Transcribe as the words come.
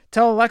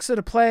Tell Alexa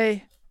to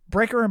play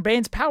Breaker and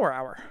Bane's Power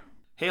Hour.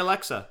 Hey,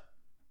 Alexa.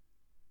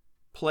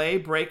 Play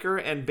Breaker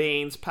and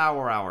Bane's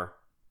Power Hour.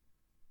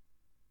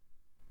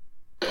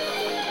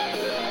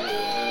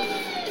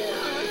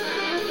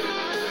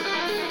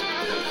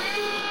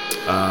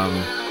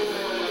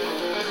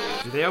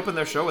 Did they open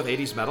their show with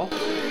 80s metal?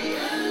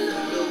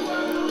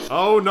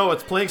 Oh no,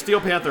 it's playing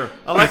Steel Panther.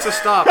 Alexa,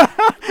 stop.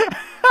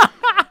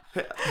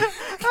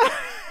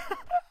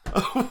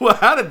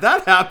 How did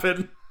that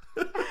happen?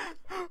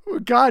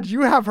 God,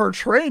 you have her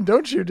trained,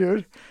 don't you,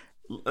 dude?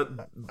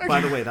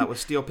 By the way, that was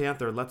Steel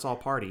Panther. Let's all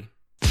party.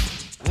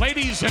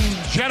 Ladies and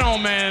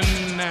gentlemen,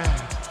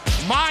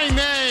 my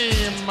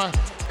name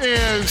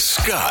is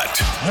Scott.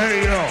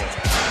 Hey, yo.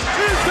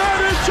 Is that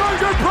his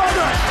younger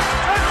brother?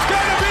 It's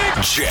gonna be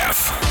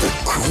Jeff. The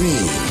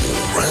cream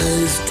will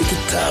rise to the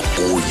top.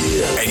 Oh,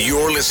 yeah. And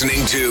you're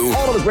listening to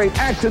all of the great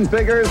action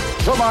figures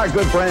from our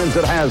good friends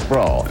at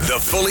Hasbro. The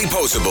Fully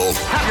Posable.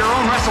 Have your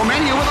own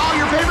WrestleMania with all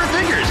your favorite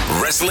figures.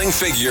 Wrestling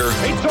Figure.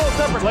 Each sold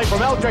separately from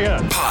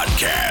LJN.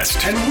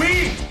 Podcast. And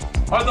we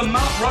are the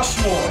Mount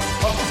Rushmore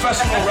of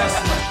professional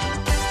wrestling.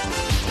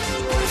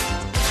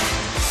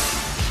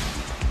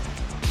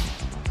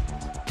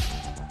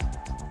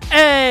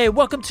 Hey,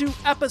 welcome to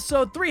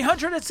episode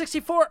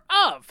 364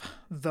 of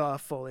the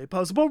Fully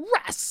Posable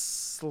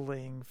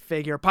Wrestling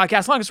Figure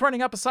Podcast, longest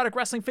running episodic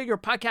wrestling figure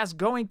podcast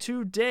going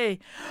today.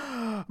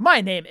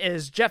 My name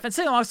is Jeff, and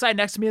sitting alongside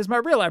next to me is my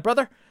real life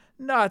brother,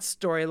 not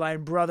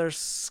storyline brother,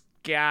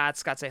 Scott.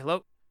 Scott, say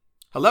hello.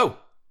 Hello.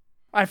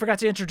 I forgot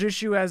to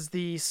introduce you as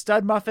the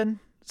stud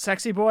muffin,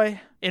 sexy boy,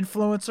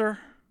 influencer.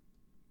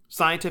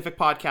 Scientific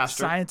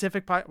podcaster.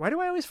 Why do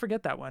I always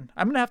forget that one?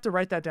 I'm going to have to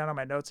write that down on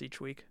my notes each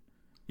week.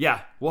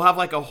 Yeah, we'll have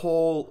like a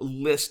whole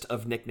list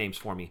of nicknames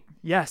for me.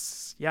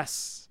 Yes.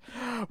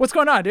 What's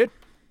going on, dude?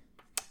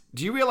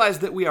 Do you realize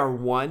that we are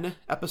one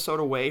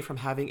episode away from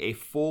having a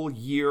full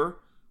year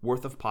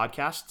worth of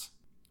podcasts?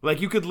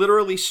 Like, you could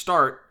literally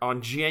start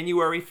on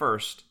January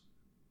 1st,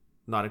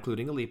 not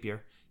including a leap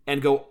year,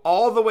 and go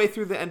all the way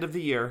through the end of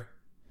the year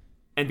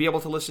and be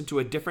able to listen to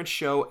a different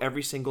show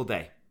every single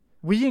day.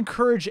 We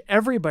encourage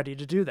everybody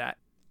to do that.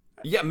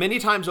 Yeah, many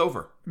times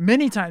over.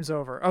 Many times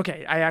over.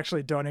 Okay, I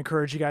actually don't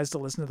encourage you guys to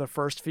listen to the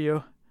first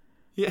few.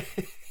 Yeah.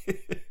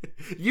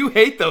 You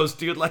hate those,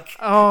 dude. Like,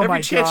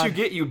 every chance you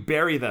get, you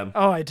bury them.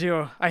 Oh, I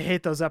do. I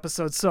hate those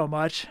episodes so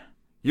much.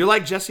 You're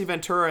like Jesse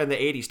Ventura in the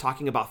 80s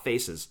talking about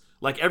faces.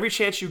 Like, every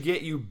chance you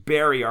get, you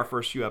bury our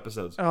first few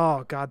episodes.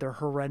 Oh, God, they're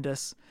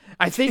horrendous.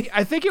 I think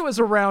it was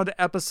around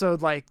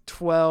episode like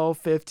 12,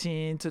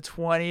 15 to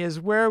 20 is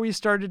where we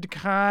started to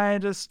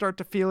kind of start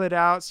to feel it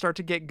out, start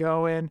to get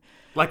going.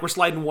 Like we're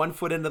sliding one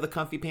foot into the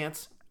comfy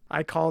pants?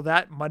 I call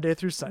that Monday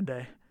through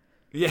Sunday.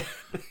 Yeah.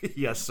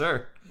 Yes,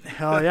 sir.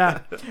 Hell yeah.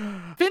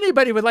 If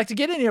anybody would like to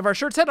get any of our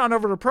shirts, head on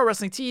over to Pro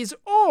Wrestling Tees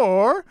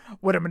or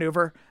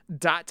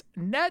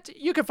whatamaneuver.net.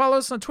 You can follow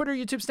us on Twitter,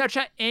 YouTube,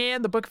 Snapchat,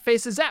 and the Book of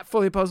Faces at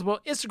Fully Posable,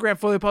 Instagram,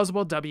 Fully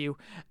Posable,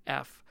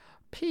 WFP.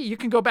 You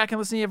can go back and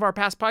listen to any of our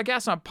past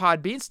podcasts on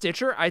Podbean,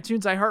 Stitcher,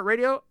 iTunes,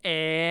 iHeartRadio,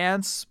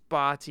 and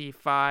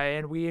Spotify.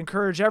 And we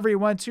encourage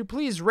everyone to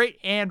please rate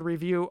and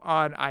review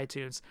on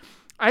iTunes.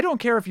 I don't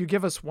care if you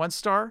give us 1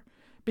 star,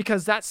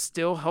 because that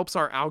still helps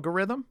our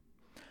algorithm.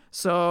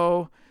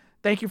 So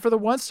thank you for the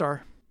 1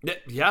 star.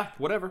 Yeah,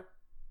 whatever.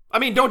 I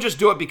mean, don't just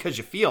do it because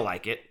you feel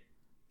like it.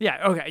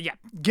 Yeah, okay, yeah.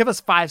 Give us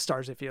 5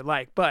 stars if you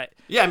like, but...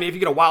 Yeah, I mean, if you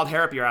get a wild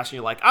hair up your ass and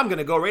you're like, I'm going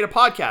to go rate a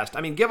podcast.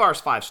 I mean, give ours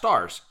 5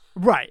 stars.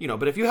 Right. You know,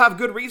 but if you have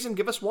good reason,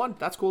 give us 1.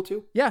 That's cool,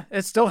 too. Yeah,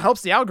 it still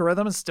helps the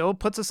algorithm and still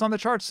puts us on the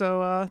chart,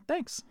 so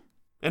thanks.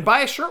 And buy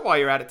a shirt while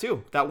you're at it,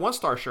 too. That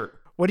 1-star shirt.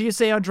 What do you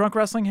say on Drunk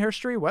Wrestling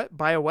History? What?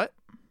 Buy a what?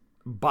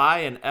 Buy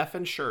an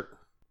effing shirt.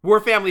 We're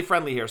family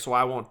friendly here, so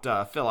I won't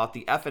fill out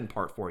the effing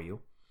part for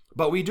you.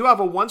 But we do have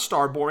a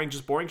 1-star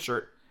boring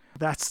shirt.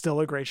 That's still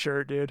a great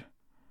shirt, dude.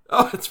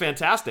 Oh, it's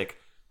fantastic.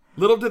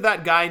 Little did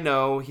that guy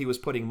know he was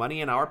putting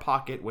money in our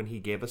pocket when he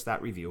gave us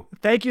that review.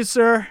 Thank you,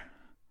 sir.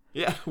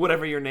 Yeah,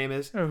 whatever your name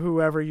is. Or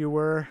whoever you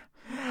were.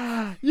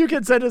 You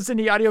can send us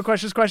any audio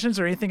questions,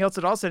 or anything else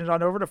at all. Send it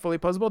on over to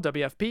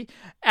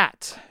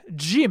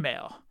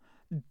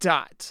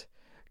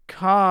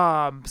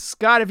fullyposablewfp@gmail.com.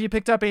 Scott, have you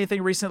picked up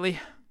anything recently?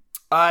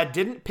 I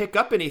didn't pick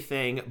up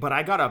anything, but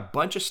I got a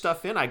bunch of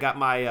stuff in. I got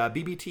my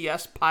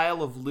BBTS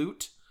pile of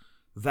loot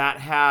that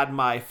had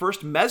my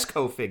first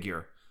Mezco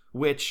figure,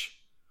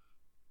 which,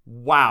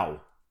 wow.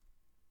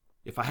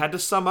 If I had to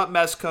sum up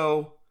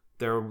Mezco,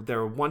 there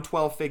are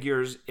 112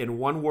 figures in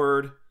one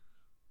word.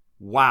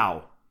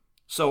 Wow.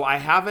 So I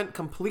haven't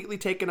completely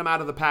taken them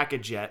out of the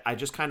package yet. I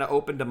just kind of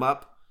opened them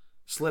up,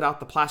 slid out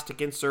the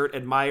plastic insert,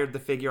 admired the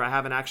figure. I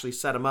haven't actually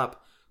set them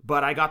up,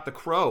 but I got the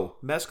Crow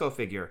Mezco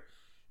figure.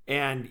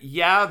 And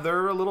yeah,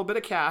 they're a little bit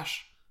of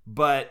cash,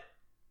 but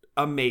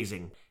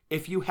amazing.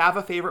 If you have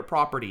a favorite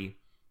property,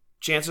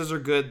 chances are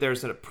good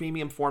there's a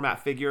premium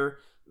format figure.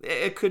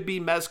 It could be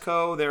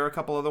Mezco. There are a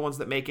couple other ones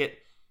that make it.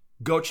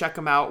 Go check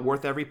them out.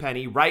 Worth every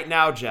penny. Right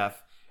now,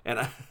 Jeff,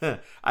 and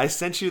I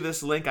sent you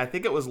this link, I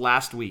think it was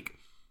last week.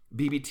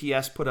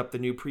 BBTS put up the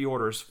new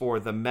pre-orders for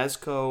the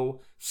Mezco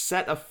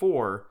set of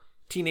 4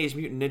 Teenage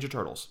Mutant Ninja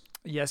Turtles.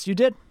 Yes, you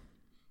did.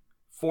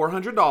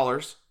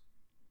 $400.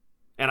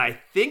 And I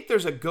think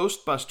there's a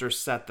Ghostbusters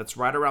set that's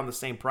right around the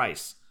same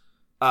price.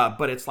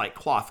 But it's like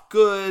cloth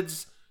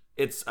goods.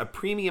 It's a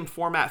premium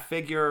format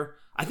figure.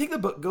 I think the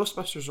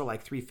Ghostbusters are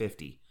like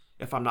 $350,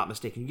 if I'm not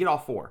mistaken. You get all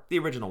 4, the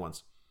original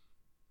ones.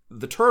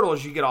 The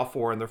Turtles, you get all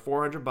 4, and they're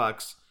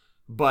 $400.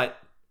 But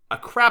a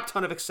crap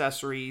ton of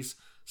accessories,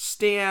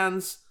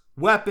 stands,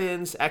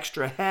 weapons,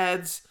 extra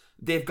heads.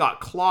 They've got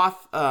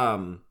cloth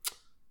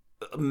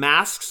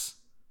masks.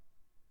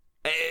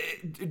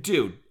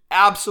 Dude,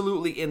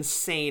 absolutely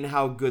insane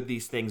how good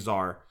these things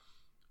are.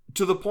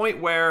 To the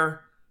point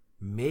where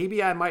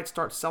maybe I might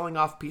start selling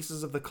off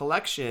pieces of the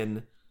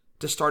collection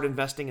to start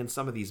investing in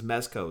some of these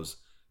Mezcos,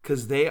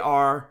 because they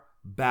are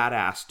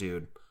badass,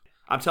 dude.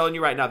 I'm telling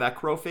you right now, that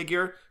Crow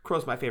figure,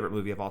 Crow's my favorite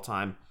movie of all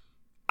time.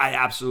 I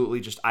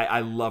absolutely I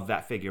love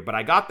that figure. But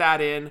I got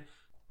that in.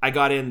 I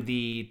got in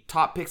the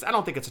top picks. I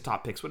don't think it's a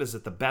top picks. What is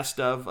it? The best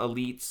of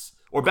elites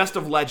or best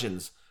of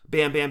legends.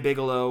 Bam Bam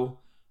Bigelow.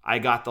 I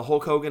got the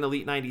Hulk Hogan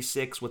Elite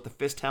 96 with the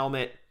fist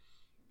helmet.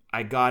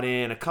 I got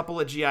in a couple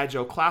of G.I.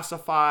 Joe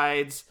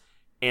classifieds.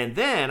 And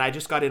then I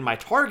just got in my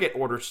Target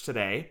orders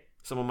today.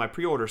 Some of my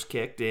pre-orders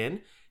kicked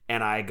in.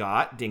 And I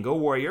got Dingo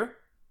Warrior.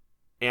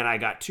 And I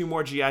got 2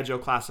 more G.I. Joe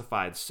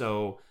classifieds.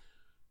 So,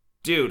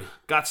 dude,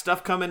 got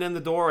stuff coming in the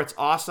door. It's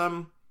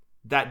awesome.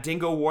 That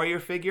Dingo Warrior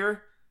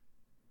figure,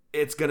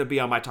 it's going to be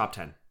on my top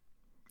 10.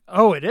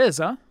 Oh, it is,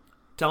 huh?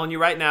 Telling you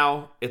right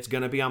now, it's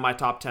going to be on my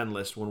top 10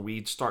 list when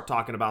we start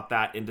talking about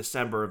that in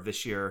December of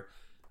this year.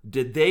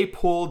 Did they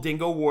pull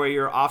Dingo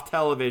Warrior off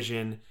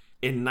television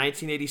in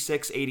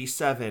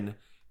 1986-87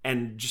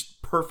 and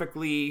just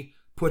perfectly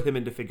put him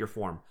into figure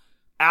form?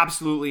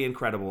 Absolutely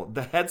incredible.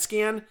 The head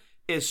scan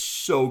is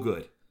so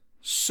good.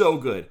 So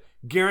good.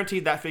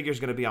 Guaranteed that figure is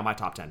going to be on my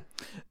top 10.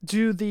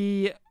 Do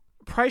the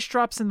price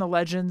drops in the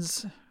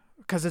Legends,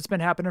 because it's been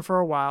happening for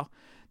a while,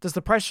 does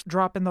the price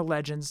drop in the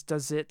Legends,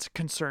 does it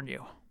concern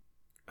you?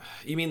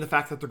 You mean the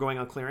fact that they're going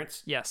on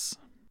clearance? Yes.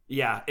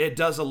 Yeah, it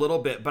does a little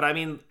bit. But I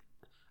mean,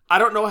 I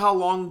don't know how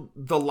long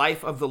the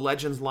life of the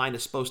Legends line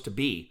is supposed to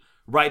be,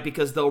 right?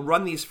 Because they'll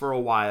run these for a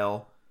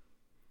while.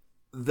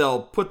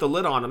 They'll put the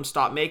lid on them,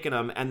 stop making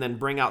them, and then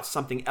bring out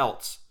something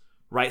else,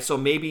 right? So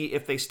maybe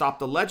if they stop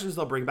the Legends,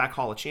 they'll bring back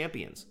Hall of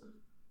Champions.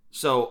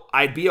 So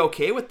I'd be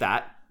okay with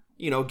that.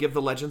 You know, give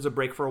the Legends a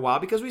break for a while,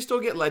 because we still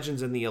get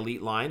Legends in the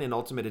Elite line and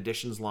Ultimate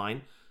Editions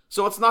line.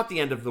 So it's not the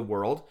end of the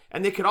world,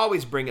 and they could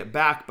always bring it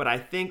back. But I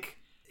think,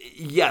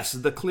 yes,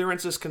 the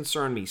clearances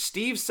concern me.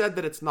 Steve said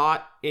that it's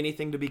not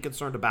anything to be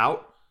concerned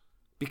about,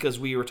 because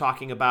we were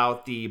talking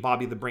about the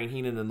Bobby the Brain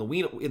Heenan in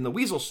the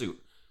Weasel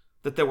suit,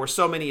 that there were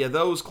so many of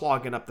those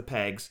clogging up the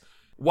pegs.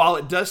 While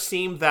it does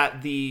seem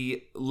that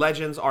the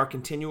Legends are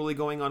continually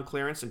going on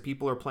clearance and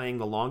people are playing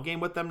the long game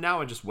with them now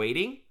and just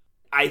waiting,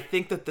 I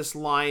think that this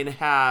line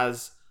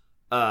has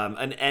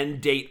an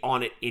end date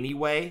on it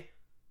anyway,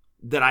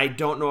 that I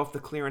don't know if the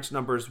clearance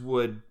numbers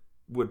would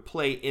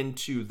play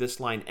into this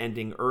line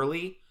ending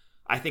early.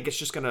 I think it's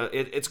just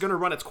it's gonna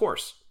run its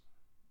course,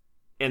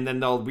 and then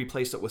they'll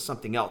replace it with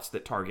something else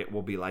that Target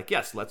will be like,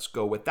 yes, let's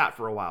go with that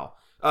for a while.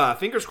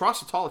 Fingers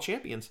crossed, it's Hall of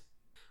Champions.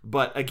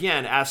 But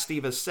again, as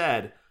Steve has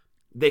said,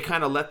 they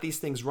kind of let these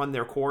things run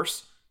their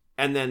course,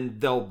 and then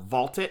they'll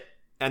vault it,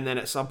 and then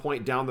at some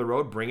point down the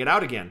road, bring it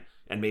out again,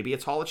 and maybe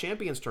it's Hall of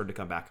Champions' turn to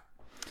come back.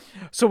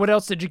 So what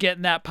else did you get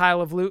in that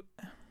pile of loot?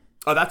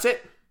 Oh, that's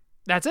it.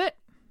 That's it.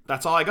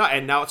 That's all I got.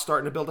 And now it's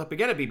starting to build up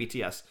again at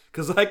BBTS.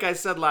 Because like I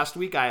said last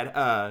week, I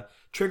had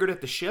triggered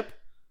at the ship.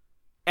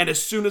 And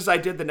as soon as I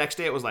did the next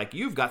day, it was like,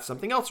 you've got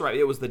something else, right?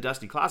 It was the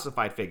Dusty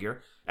Classified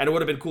figure. And it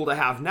would have been cool to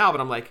have now. But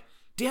I'm like,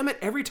 damn it.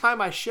 Every time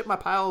I ship my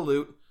pile of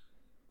loot,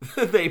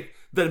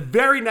 the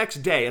very next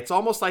day, it's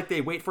almost like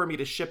they wait for me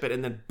to ship it.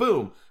 And then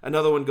boom,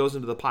 another one goes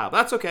into the pile.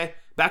 That's okay.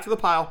 Back to the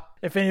pile.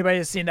 If anybody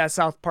has seen that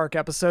South Park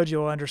episode,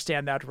 you'll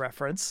understand that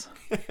reference.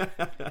 But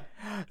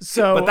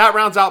that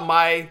rounds out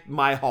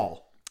my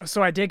haul.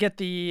 So I did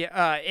get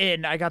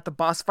I got the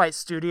Boss Fight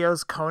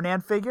Studios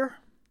Conan figure.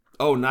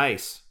 Oh,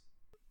 nice.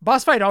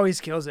 Boss Fight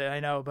always kills it, I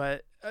know,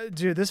 but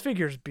dude, this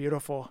figure is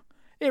beautiful.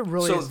 It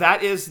really is. So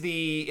that is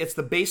it's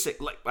the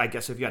basic, like, I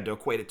guess if you had to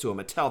equate it to a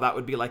Mattel, that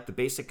would be like the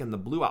basic and the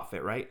blue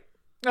outfit, right?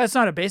 It's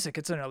not a basic,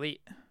 it's an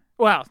elite.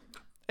 Well,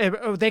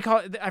 they call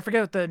it, I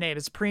forget what the name,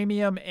 it's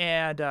premium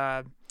and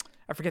I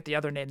forget the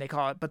other name they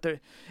call it, but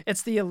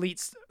it's the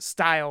elite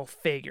style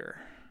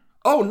figure.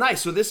 Oh, nice.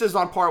 So this is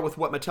on par with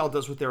what Mattel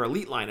does with their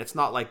elite line. It's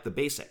not like the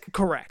basic.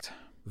 Correct.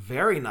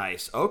 Very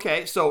nice.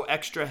 Okay, so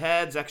extra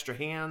heads, extra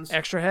hands.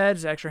 Extra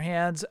heads, extra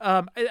hands.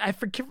 I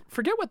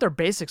forget what their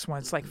basics one.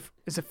 It's like,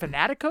 is it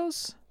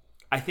Fanaticos?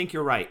 I think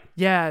you're right.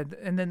 Yeah,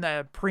 and then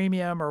the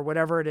premium or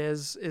whatever it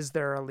is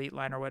their elite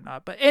line or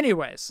whatnot. But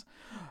anyways,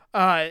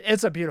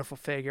 it's a beautiful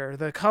figure.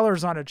 The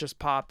colors on it just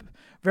pop.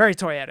 Very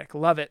toyetic.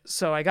 Love it.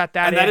 So I got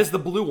that. And that is the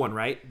blue one,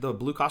 right? The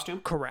blue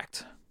costume?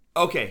 Correct.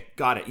 Okay,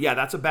 got it. Yeah,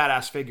 that's a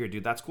badass figure,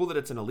 dude. That's cool that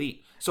it's an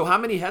elite. So how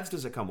many heads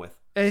does it come with?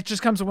 It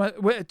just comes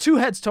with 2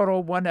 heads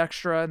total, 1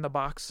 extra in the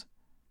box.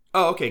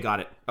 Oh, okay, got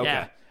it. Okay.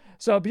 Yeah.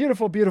 So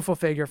beautiful, beautiful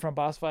figure from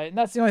Boss Fight. And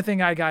that's the only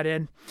thing I got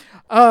in.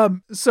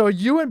 So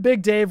you and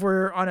Big Dave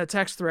were on a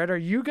text thread. Are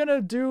you going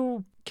to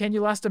do Can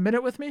You Last a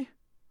Minute with me?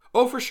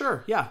 Oh, for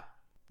sure. Yeah.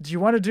 Do you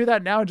want to do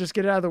that now and just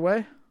get it out of the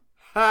way?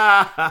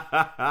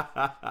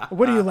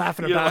 What are you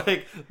laughing about?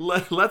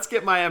 Like, let's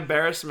get my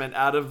embarrassment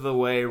out of the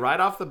way right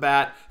off the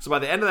bat. So by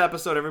the end of the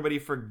episode, everybody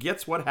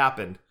forgets what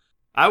happened.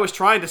 I was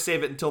trying to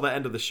save it until the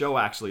end of the show,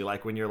 actually.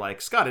 Like when you're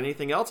like, Scott,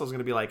 anything else? I was going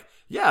to be like,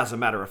 yeah, as a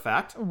matter of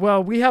fact.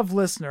 Well, we have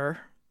listener,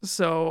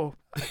 so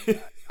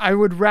I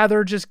would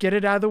rather just get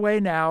it out of the way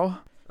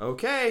now.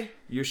 Okay.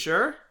 You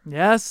sure?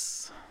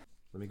 Yes.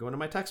 Let me go into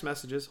my text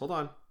messages. Hold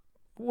on.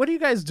 What are you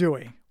guys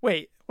doing?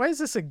 Wait, why is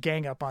this a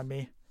gang up on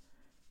me?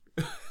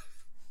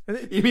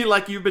 You mean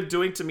like you've been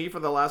doing to me for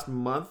the last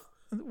month?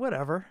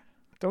 Whatever.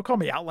 Don't call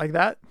me out like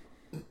that.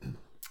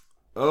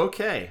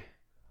 Okay.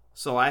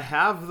 So I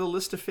have the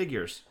list of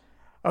figures.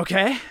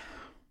 Okay.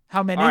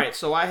 How many? All right,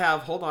 so I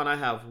have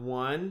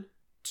 1,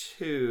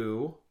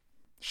 2...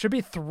 Should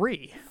be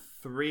 3.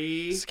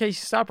 3... Okay,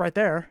 stop right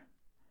there.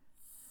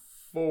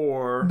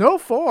 4... No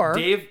 4.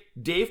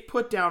 Dave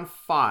put down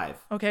 5.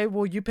 Okay,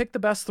 well, you pick the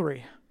best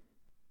 3.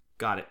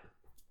 Got it.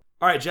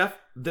 All right, Jeff,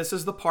 this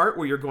is the part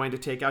where you're going to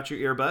take out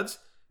your earbuds,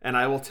 and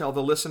I will tell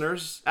the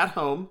listeners at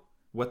home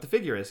what the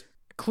figure is.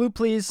 Clue,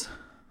 please.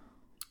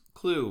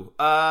 Clue.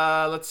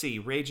 Let's see.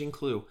 Raging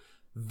clue.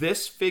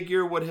 This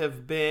figure would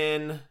have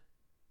been...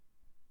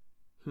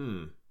 Let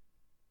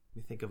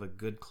me think of a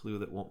good clue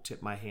that won't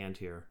tip my hand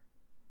here.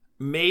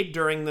 Made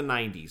during the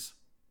 90s.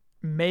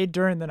 Made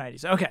during the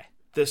 90s. Okay.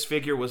 This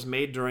figure was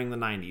made during the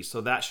 90s,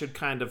 so that should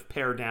kind of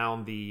pare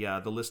down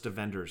the list of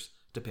vendors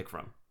to pick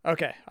from.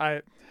 Okay.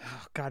 Oh,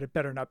 God, it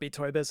better not be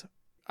Toy Biz.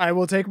 I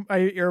will take my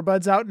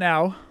earbuds out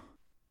now.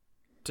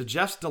 To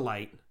Jeff's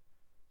delight,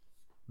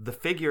 the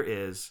figure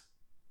is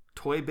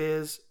Toy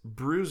Biz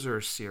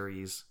Bruiser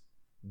Series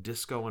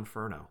Disco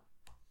Inferno.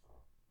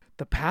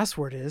 The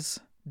password is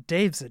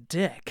Dave's a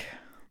dick.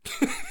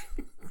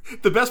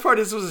 The best part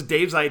is this was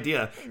Dave's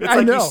idea. It's I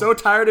like know. He's so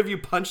tired of you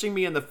punching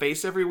me in the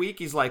face every week.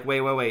 He's like,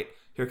 wait.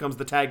 Here comes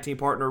the tag team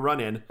partner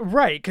run-in.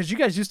 Right, because you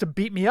guys used to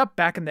beat me up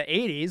back in the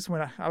 80s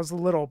when I was a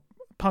little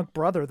punk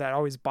brother that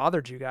always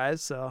bothered you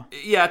guys, so...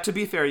 Yeah, to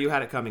be fair, you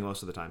had it coming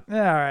most of the time. All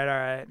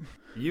right.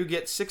 You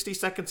get 60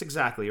 seconds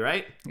exactly,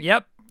 right?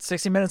 Yep,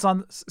 60 minutes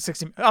on...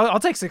 60. I'll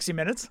take 60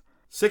 minutes.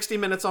 60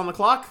 minutes on the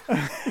clock.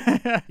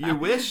 You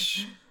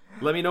wish.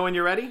 Let me know when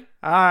you're ready.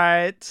 All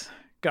right,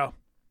 go.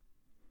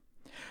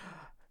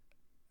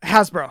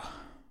 Hasbro.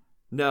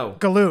 No.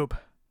 Galoob.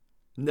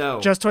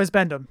 No. Just Toys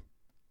Bendham.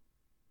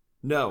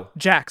 No.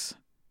 Jax.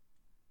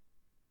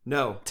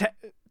 No.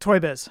 Toy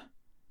Biz.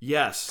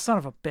 Yes. Son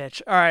of a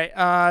bitch. All right.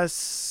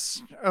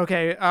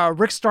 Okay.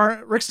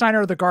 Rick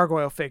Steiner, the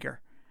gargoyle figure.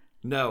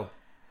 No.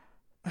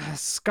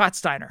 Scott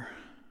Steiner.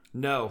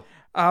 No.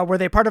 Were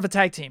they part of a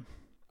tag team?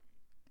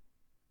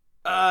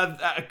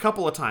 A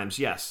couple of times,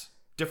 yes.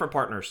 Different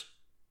partners.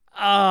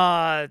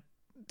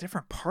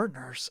 Different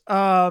partners.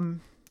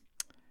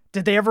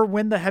 Did they ever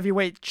win the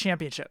heavyweight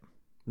championship?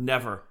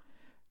 Never.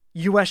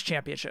 U.S.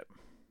 championship.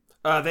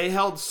 They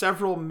held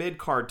several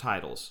mid-card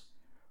titles.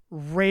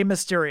 Rey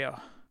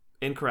Mysterio.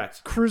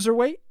 Incorrect.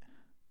 Cruiserweight?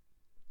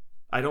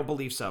 I don't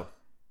believe so.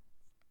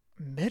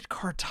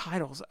 Mid-card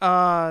titles.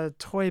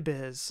 Toy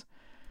Biz.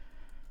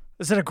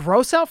 Is it a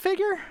gross out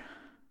figure?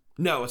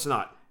 No, it's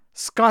not.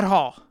 Scott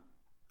Hall.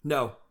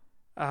 No.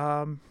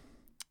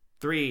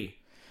 3,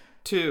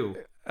 2,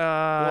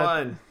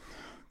 1.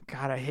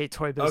 God, I hate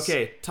Toy Biz.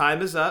 Okay,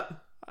 time is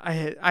up.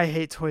 I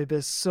hate Toy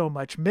Biz so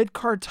much.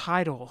 Mid-card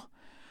title.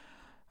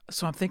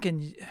 So I'm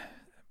thinking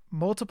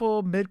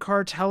multiple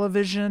mid-card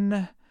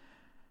television.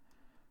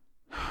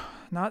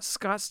 Not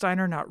Scott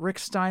Steiner, not Rick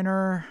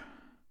Steiner.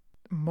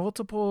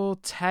 Multiple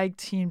tag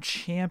team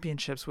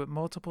championships with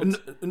multiple...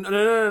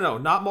 No.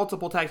 Not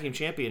multiple tag team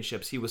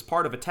championships. He was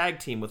part of a tag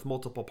team with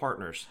multiple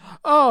partners.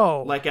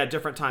 Oh. Like at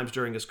different times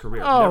during his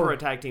career. Oh. Never a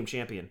tag team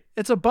champion.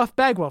 It's a Buff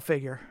Bagwell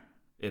figure.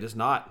 It is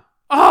not.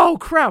 Oh,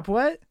 crap.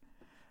 What?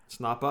 It's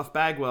not Buff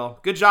Bagwell.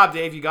 Good job,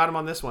 Dave. You got him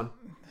on this one.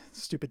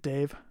 Stupid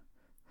Dave.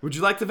 Would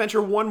you like to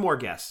venture one more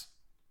guess?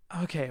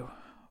 Okay.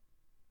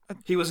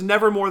 He was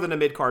never more than a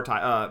mid-card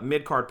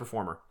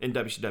performer in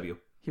WCW.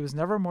 He was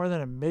never more than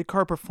a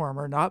mid-card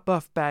performer, not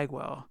Buff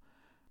Bagwell.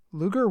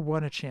 Luger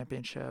won a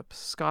championship.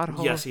 Scott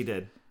Hall... Yes, he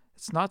did.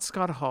 It's not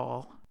Scott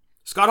Hall.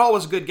 Scott Hall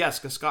was a good guess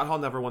because Scott Hall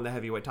never won the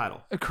heavyweight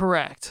title.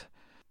 Correct.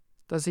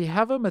 Does he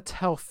have a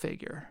Mattel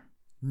figure?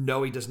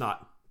 No, he does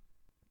not.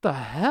 The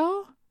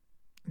hell?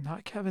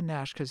 Not Kevin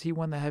Nash because he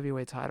won the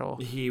heavyweight title.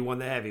 He won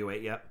the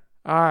heavyweight, yep.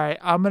 All right,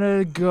 I'm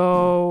going to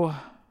go...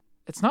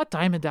 It's not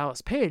Diamond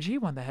Dallas Page. He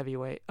won the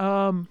heavyweight.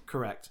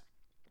 Correct.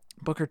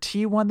 Booker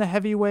T won the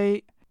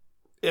heavyweight.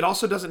 It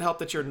also doesn't help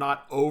that you're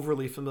not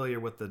overly familiar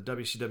with the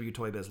WCW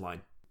Toy Biz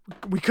line.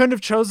 We couldn't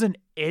have chosen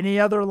any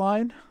other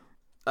line.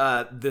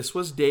 This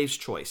was Dave's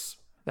choice.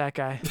 That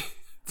guy.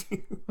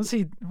 What's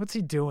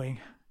he doing?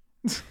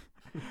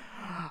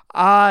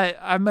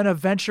 I'm gonna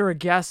venture a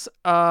guess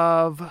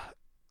of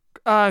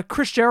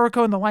Chris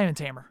Jericho and the Lion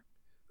Tamer.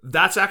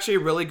 That's actually a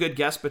really good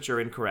guess, but you're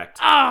incorrect.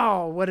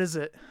 Oh, what is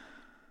it?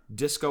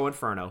 Disco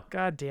Inferno.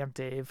 God damn,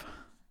 Dave.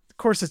 Of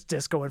course it's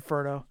Disco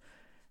Inferno.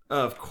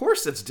 Of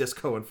course it's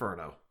Disco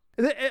Inferno.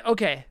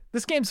 Okay,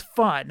 this game's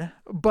fun,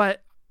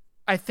 but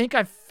I think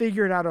I've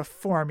figured out a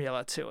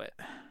formula to it.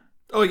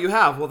 Oh, you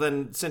have? Well,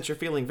 then, since you're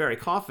feeling very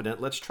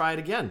confident, let's try it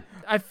again.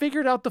 I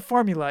figured out the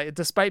formula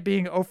despite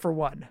being 0 for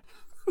 1.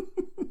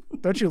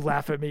 Don't you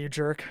laugh at me, you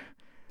jerk.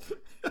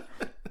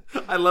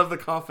 I love the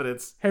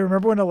confidence. Hey,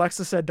 remember when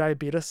Alexa said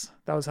diabetes?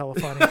 That was hella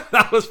funny.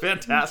 That was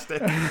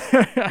fantastic.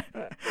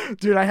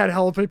 Dude, I had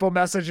hella people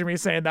messaging me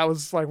saying that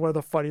was like one of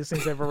the funniest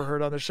things I've ever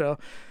heard on the show.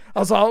 I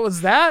was all,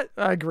 was that?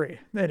 I agree.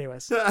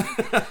 Anyways.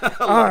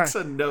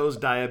 Alexa knows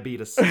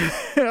diabetes.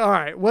 All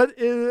right.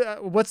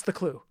 What's the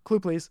clue? Clue,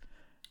 please.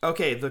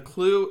 Okay, the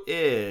clue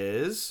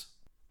is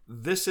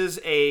this is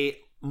a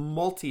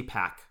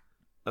multi-pack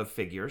of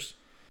figures.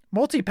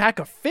 Multi-pack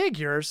of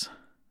figures?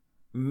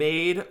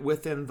 Made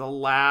within the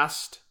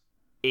last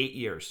 8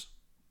 years.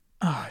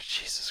 Oh,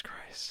 Jesus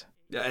Christ.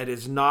 It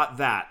is not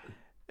that.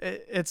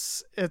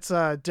 It's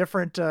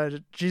different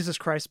Jesus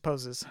Christ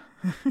poses.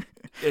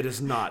 It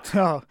is not.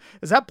 Oh,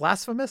 is that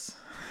blasphemous?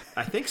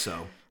 I think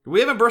so. We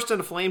haven't burst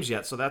into flames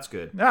yet, so that's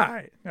good.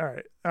 All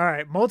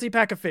right.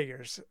 Multi-pack of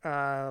figures.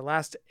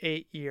 Last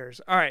 8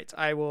 years. All right.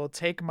 I will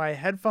take my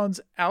headphones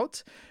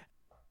out.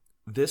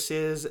 This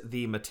is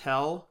the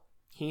Mattel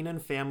Heenan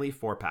Family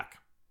 4-pack.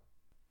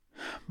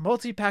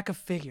 Multi-pack of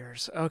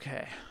figures.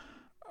 Okay.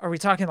 Are we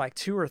talking like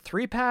 2 or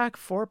 3-pack,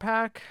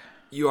 4-pack?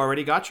 You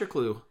already got your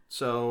clue,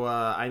 so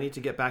I need to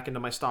get back into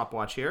my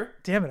stopwatch here.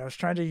 Damn it, I was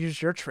trying to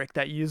use your trick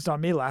that you used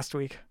on me last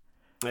week.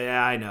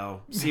 Yeah, I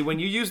know. See, when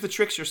you use the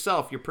tricks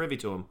yourself, you're privy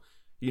to them.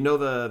 You know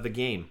the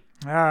game.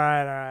 All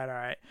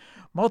right.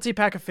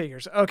 Multi-pack of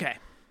figures. Okay.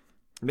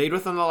 Made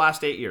within the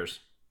last 8 years.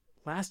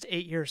 Last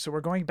 8 years, so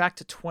we're going back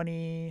to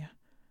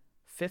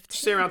 2015?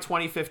 Say around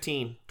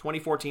 2015,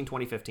 2014,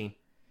 2015.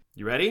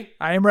 You ready?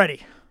 I am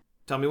ready.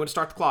 Tell me when to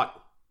start the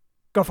clock.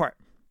 Go for it.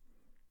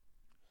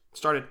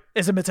 Started.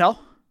 Is it Mattel?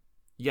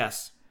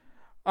 Yes.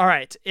 All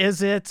right.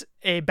 Is it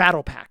a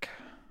battle pack?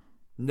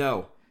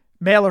 No.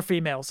 Male or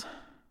females?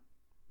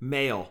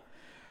 Male.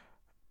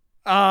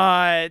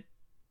 Are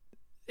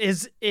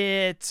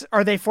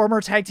they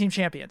former tag team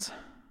champions?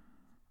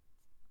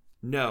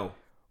 No.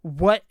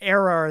 What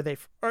era are they?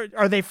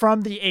 Are they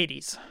from the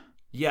 80s?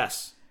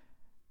 Yes.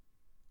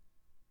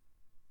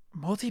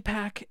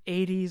 Multi-pack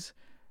 80s.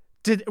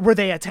 Were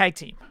they a tag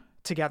team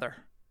together?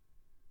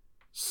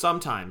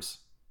 Sometimes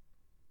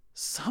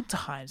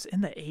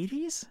In the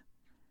 80s?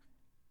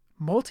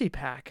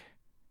 Multi-pack.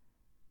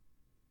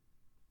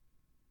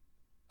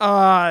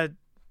 Are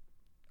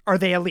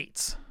they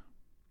elites?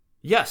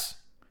 Yes.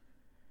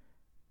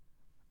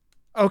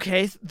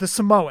 Okay, the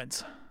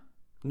Samoans.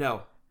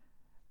 No.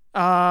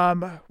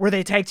 Were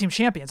they tag team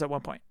champions at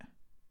one point?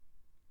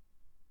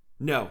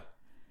 No.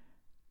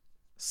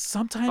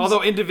 Sometimes.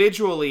 Although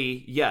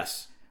individually,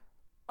 yes.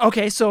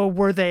 Okay, so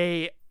were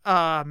they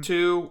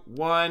 2,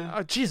 1.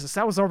 Oh, Jesus,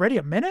 that was already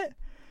a minute?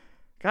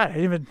 God, I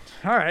didn't even.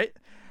 All right.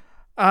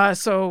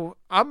 So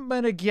I'm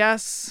going to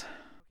guess.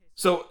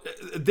 So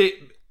they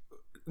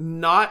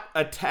not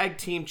a tag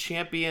team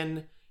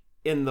champion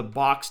in the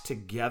box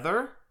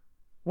together.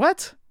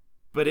 What?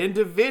 But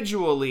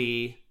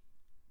individually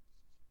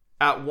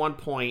at one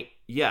point,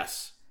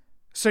 yes.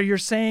 So you're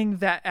saying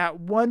that at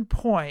one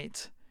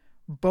point,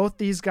 both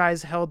these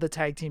guys held the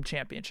tag team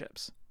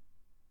championships?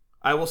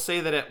 I will say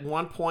that at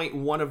one point,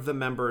 one of the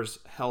members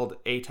held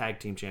a tag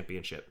team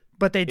championship.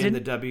 But they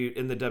didn't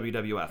in the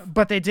WWF.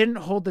 But they didn't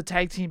hold the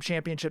tag team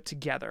championship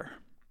together.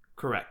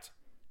 Correct.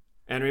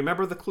 And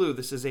remember the clue,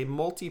 this is a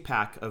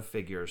multi-pack of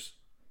figures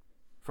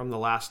from the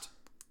last,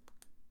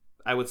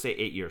 I would say,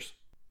 8 years.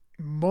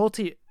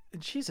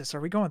 Jesus, are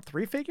we going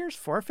 3 figures?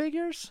 4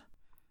 figures?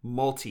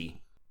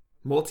 Multi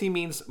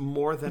means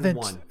more than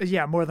one.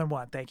 Yeah, more than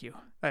one. Thank you.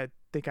 I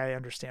think I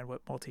understand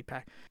what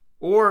multi-pack.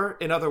 Or,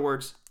 in other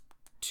words,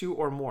 2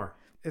 or more.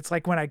 It's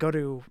like when I go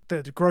to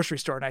the grocery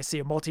store and I see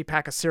a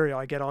multi-pack of cereal,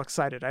 I get all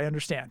excited. I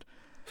understand.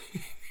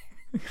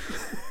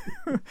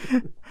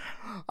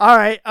 All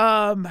right.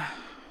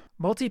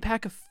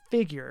 Multi-pack of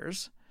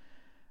figures.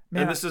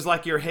 Man, and this is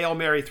like your Hail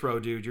Mary throw,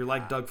 dude. You're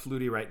like Doug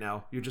Flutie right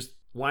now. You just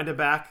wind it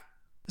back.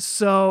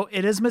 So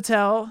it is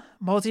Mattel.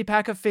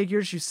 Multi-pack of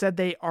figures. You said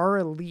they are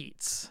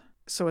elites.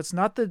 So it's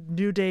not the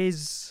New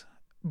Day's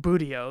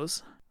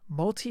Bootios.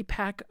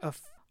 Multi-pack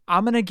of...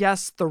 I'm going to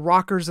guess the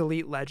Rockers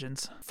Elite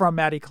Legends from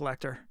Matty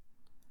Collector.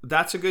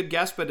 That's a good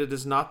guess, but it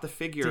is not the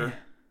figure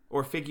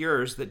or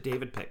figures that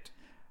David picked.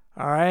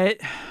 All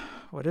right.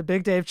 What did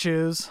Big Dave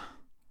choose?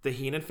 The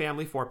Heenan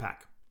Family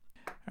 4-pack.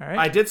 All right.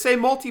 I did say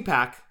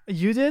multi-pack.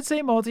 You did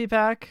say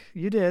multi-pack.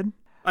 You did.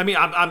 I mean,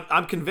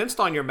 I'm convinced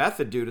on your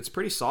method, dude. It's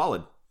pretty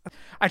solid.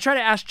 I try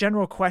to ask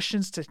general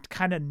questions to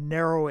kind of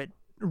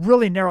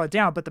really narrow it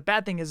down. But the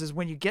bad thing is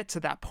when you get to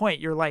that point,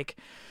 you're like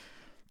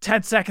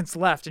 10 seconds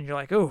left and you're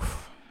like,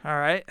 oof, all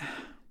right.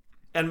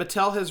 And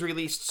Mattel has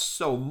released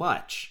so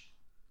much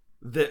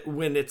that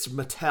when it's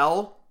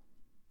Mattel,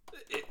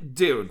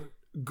 dude,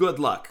 good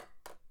luck.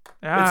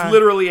 It's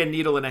literally a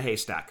needle in a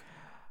haystack.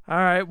 All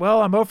right.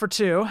 Well, I'm 0 for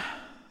 2.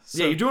 So,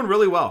 yeah, you're doing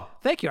really well.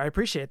 Thank you. I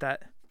appreciate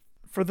that.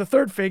 For the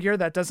third figure,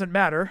 that doesn't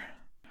matter.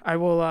 I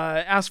will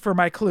ask for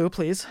my clue,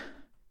 please.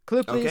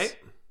 Clue, please. Okay.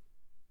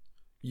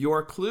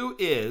 Your clue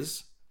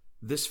is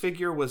this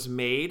figure was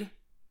made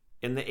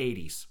in the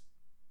 80s.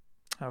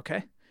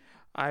 Okay.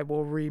 I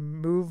will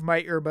remove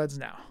my earbuds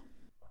now.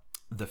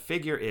 The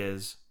figure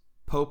is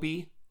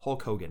Popey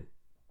Hulk Hogan.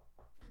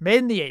 Made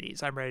in the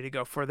 80s. I'm ready to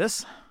go for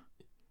this.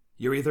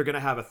 You're either going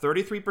to have a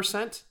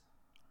 33%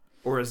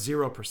 or a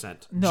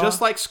 0%. No.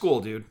 Just like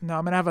school, dude. No,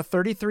 I'm going to have a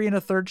 33 and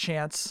a third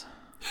chance.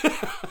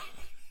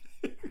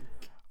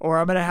 Or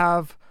I'm going to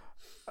have,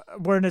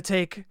 we're going to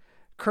take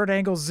Kurt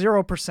Angle's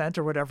 0%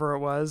 or whatever it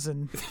was.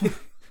 And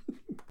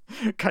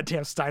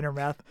goddamn Steiner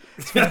math.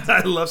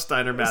 I love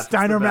Steiner math.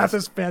 Steiner math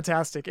is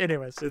fantastic.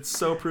 Anyways. It's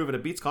so proven.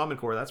 It beats Common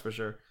Core, that's for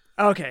sure.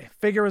 Okay.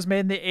 Figure was made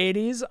in the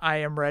 80s. I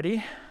am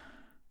ready.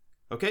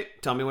 Okay.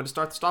 Tell me when to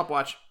start the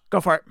stopwatch.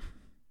 Go for it.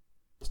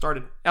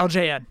 Started.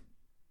 LJN.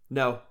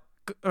 No.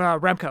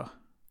 Remco.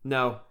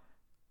 No.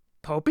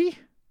 Popey?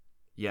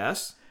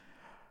 Yes.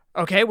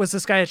 Okay. Was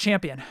this guy a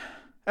champion?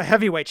 A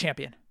heavyweight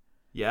champion?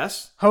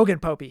 Yes. Hogan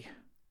Popey.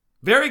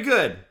 Very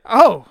good.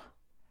 Oh.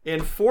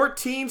 In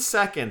 14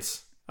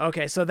 seconds.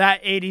 Okay, so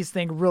that 80s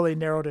thing really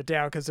narrowed it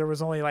down because there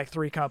was only like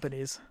 3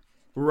 companies.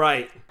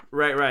 Right.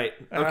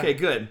 Okay,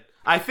 good.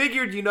 I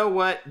figured, you know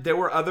what? There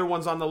were other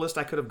ones on the list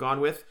I could have gone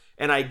with,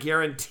 and I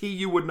guarantee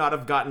you would not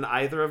have gotten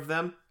either of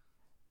them.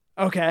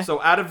 Okay.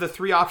 So out of the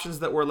 3 options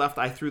that were left,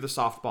 I threw the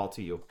softball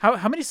to you.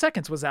 How many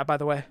seconds was that, by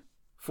the way?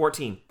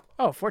 14.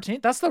 Oh, 14?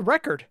 That's the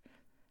record.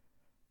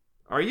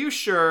 Are you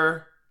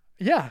sure?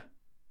 Yeah.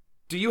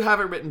 Do you have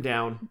it written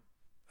down?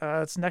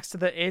 It's next to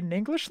the Aiden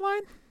English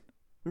line.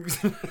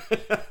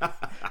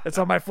 It's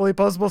on my fully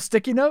posable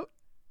sticky note.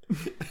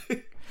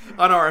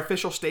 On our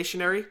official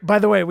stationery? By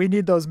the way, we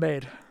need those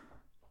made.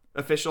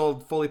 Official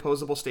fully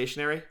posable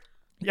stationery?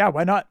 Yeah,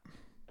 why not?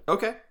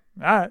 Okay.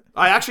 All right.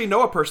 I actually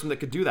know a person that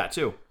could do that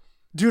too.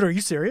 Dude, are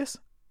you serious?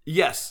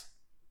 Yes.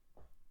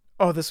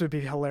 Oh, this would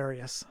be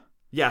hilarious.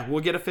 Yeah,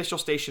 we'll get official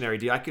stationery.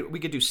 We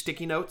could do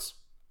sticky notes.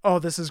 Oh,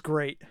 this is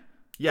great.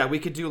 Yeah, we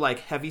could do like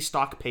heavy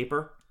stock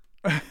paper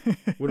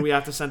when we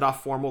have to send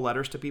off formal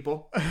letters to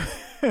people.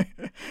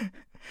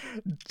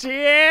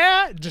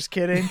 Yeah, just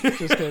kidding.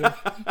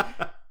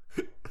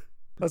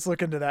 Let's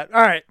look into that.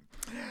 All right.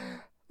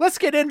 Let's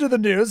get into the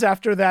news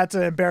after that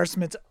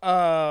embarrassment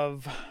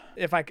of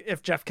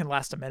if Jeff can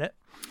last a minute.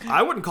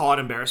 I wouldn't call it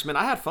embarrassment.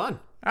 I had fun.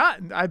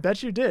 I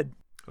bet you did.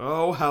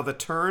 Oh, how the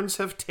turns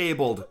have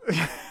tabled.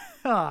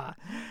 All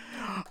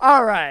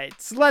right,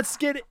 let's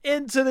get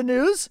into the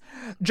news.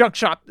 Junk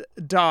Shop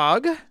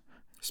Dog.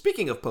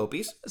 Speaking of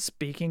Popies.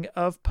 Speaking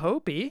of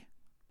Popey,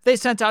 they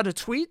sent out a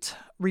tweet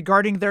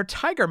regarding their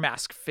Tiger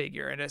Mask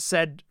figure, and it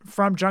said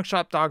from Junk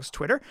Shop Dog's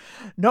Twitter,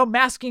 "No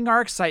masking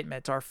our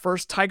excitement. Our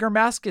first Tiger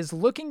Mask is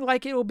looking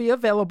like it will be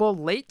available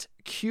late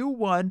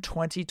Q1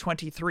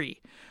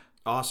 2023.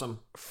 Awesome.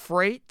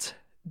 Freight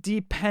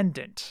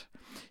dependent.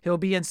 He'll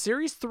be in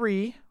Series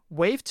 3,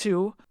 Wave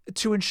 2,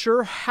 to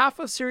ensure half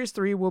of Series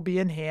 3 will be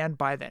in hand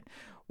by then.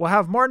 We'll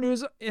have more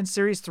news in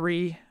Series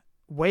 3,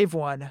 Wave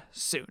 1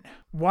 soon."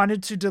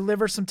 Wanted to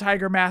deliver some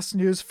Tiger Mask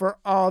news for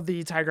all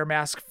the Tiger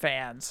Mask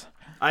fans.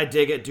 I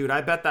dig it, dude.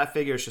 I bet that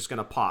figure is just going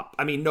to pop.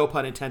 I mean, no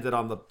pun intended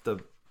on the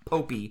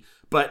Popey,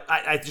 but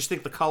I just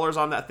think the colors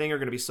on that thing are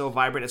going to be so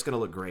vibrant, it's going to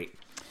look great.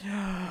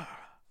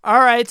 All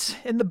right,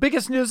 in the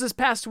biggest news this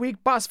past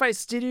week, Boss Fight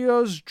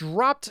Studios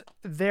dropped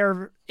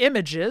their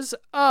images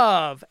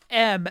of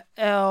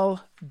MLW.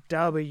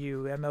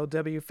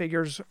 MLW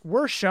figures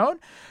were shown.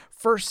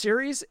 First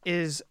series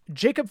is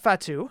Jacob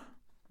Fatu,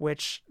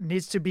 which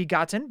needs to be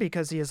gotten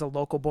because he is a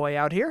local boy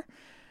out here.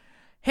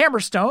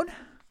 Hammerstone,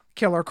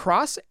 Killer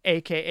Cross,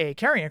 a.k.a.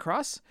 Karrion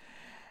Kross.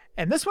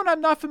 And this one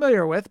I'm not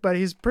familiar with, but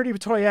he's pretty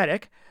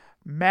toyetic.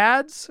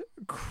 Mads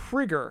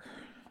Krieger.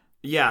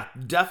 Yeah,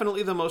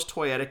 definitely the most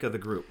toyetic of the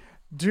group.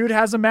 Dude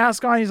has a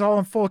mask on. He's all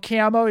in full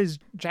camo. He's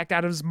jacked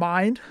out of his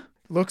mind.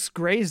 Looks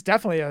great. He's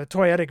definitely a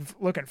toyetic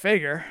looking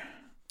figure.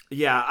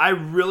 Yeah, I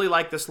really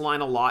like this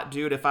line a lot,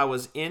 dude. If I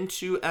was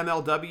into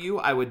MLW,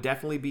 I would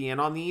definitely be in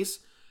on these.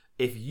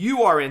 If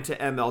you are into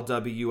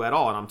MLW at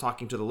all, and I'm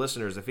talking to the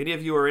listeners, if any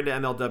of you are into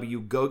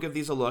MLW, go give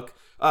these a look.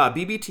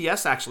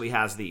 BBTS actually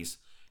has these,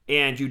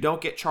 and you don't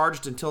get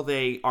charged until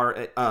they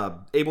are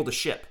able to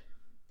ship.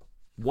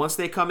 Once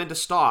they come into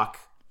stock,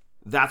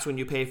 that's when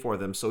you pay for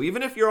them. So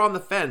even if you're on the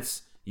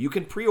fence, you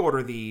can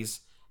pre-order these,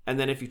 and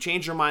then if you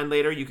change your mind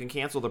later, you can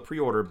cancel the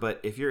pre-order. But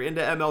if you're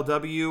into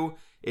MLW,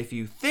 if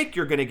you think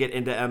you're going to get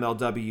into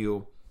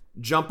MLW,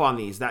 jump on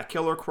these. That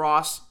Killer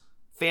Kross,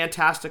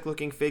 fantastic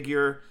looking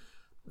figure.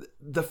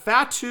 The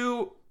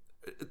Fatu,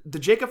 the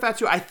Jacob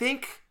Fatu, I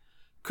think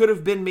could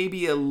have been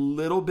maybe a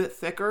little bit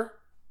thicker,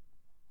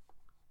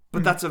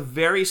 but that's a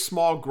very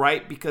small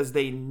gripe because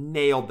they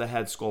nailed the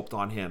head sculpt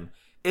on him.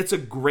 It's a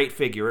great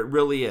figure. It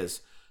really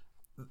is.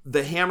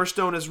 The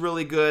Hammerstone is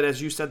really good.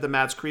 As you said, the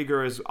Mads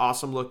Krieger is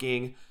awesome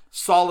looking.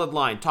 Solid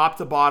line, top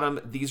to bottom.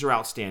 These are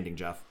outstanding,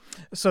 Jeff.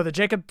 So the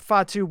Jacob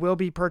Fatu will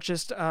be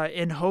purchased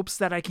in hopes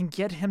that I can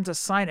get him to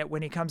sign it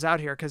when he comes out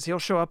here, because he'll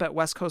show up at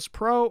West Coast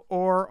Pro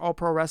or All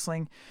Pro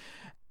Wrestling.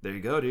 There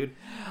you go, dude.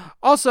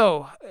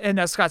 Also, and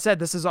as Scott said,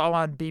 this is all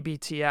on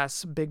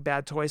BBTS,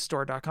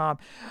 BigBadToyStore.com.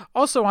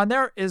 Also on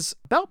there is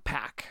Belt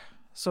Pack.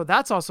 So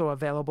that's also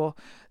available.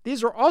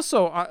 These are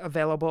also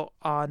available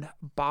on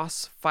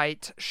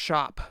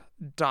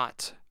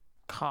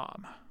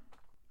BossFightShop.com.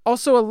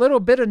 Also, a little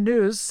bit of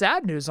news,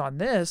 sad news on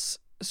this.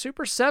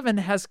 Super 7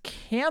 has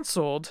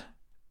canceled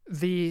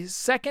the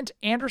second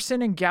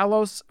Anderson and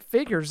Gallows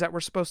figures that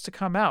were supposed to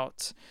come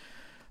out.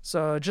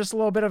 So just a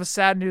little bit of a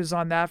sad news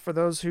on that for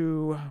those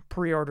who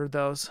pre-ordered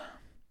those.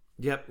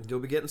 Yep, you'll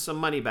be getting some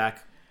money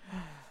back.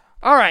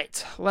 All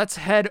right, let's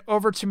head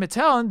over to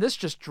Mattel, and this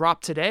just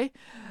dropped today.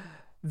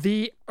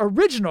 The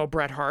original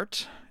Bret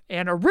Hart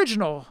and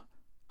original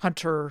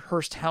Hunter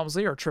Hearst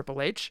Helmsley, or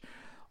Triple H,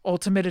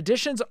 Ultimate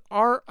Editions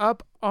are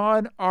up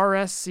on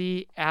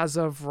RSC as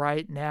of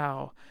right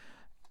now.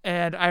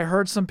 And I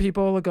heard some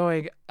people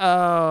going,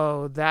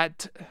 oh,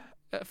 that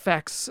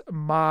affects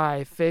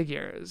my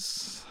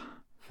figures.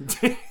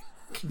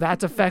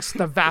 That affects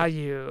the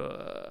value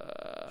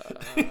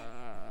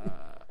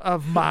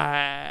of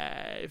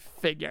my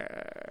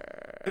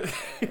figure.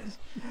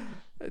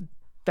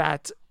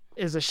 That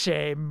is a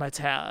shame,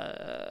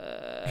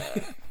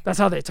 Mattel. That's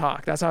how they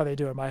talk. That's how they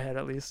do it in my head,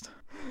 at least.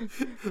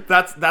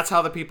 That's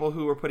how the people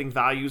who are putting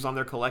values on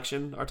their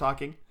collection are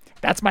talking.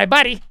 That's my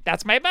buddy.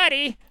 That's my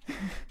buddy.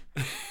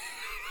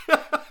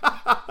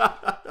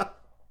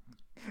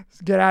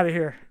 Get out of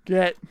here.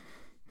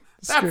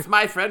 That's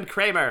my friend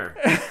Kramer.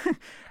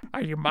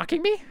 Are you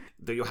mocking me?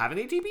 Do you have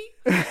any TB?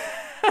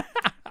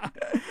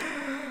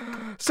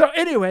 So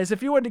anyways,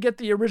 if you wanted to get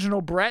the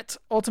original Bret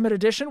Ultimate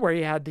Edition, where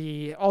he had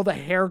all the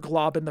hair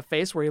glob in the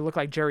face, where he looked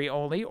like Jerry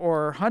Only,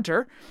 or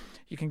Hunter,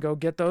 you can go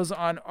get those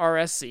on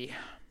RSC.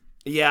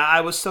 Yeah,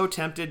 I was so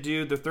tempted,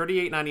 dude. They're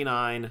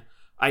 $38.99.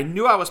 I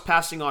knew I was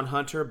passing on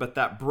Hunter, but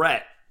that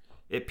Bret,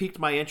 it piqued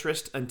my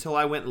interest until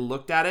I went and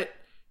looked at it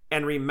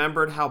and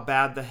remembered how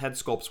bad the head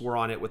sculpts were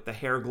on it with the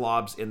hair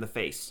globs in the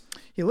face.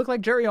 He looked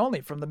like Jerry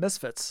Only from the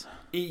Misfits.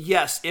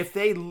 Yes, if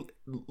they,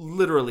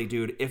 literally,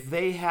 dude, if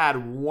they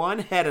had one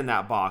head in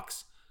that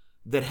box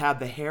that had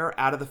the hair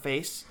out of the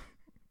face,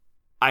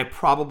 I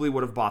probably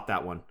would have bought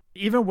that one.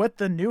 Even with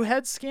the new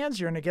head scans,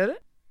 you're going to get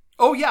it?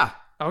 Oh, yeah.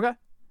 Okay.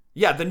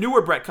 Yeah, the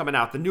newer Bret coming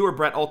out, the newer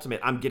Bret Ultimate,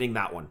 I'm getting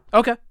that one.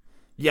 Okay.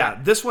 Yeah,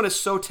 this one is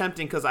so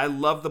tempting because I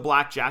love the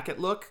black jacket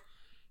look.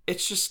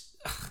 It's just,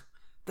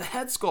 the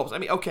head sculpts. I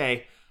mean,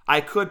 okay,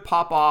 I could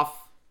pop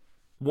off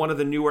one of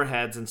the newer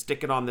heads and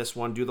stick it on this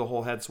one, do the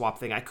whole head swap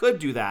thing. I could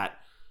do that.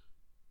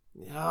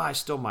 Oh, I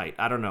still might.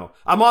 I don't know.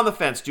 I'm on the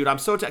fence, dude. I'm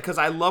so because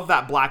I love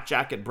that black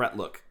jacket Bret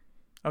look.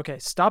 Okay,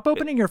 stop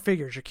opening your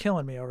figures. You're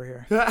killing me over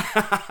here.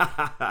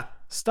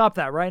 Stop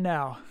that right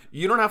now.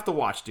 You don't have to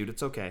watch, dude.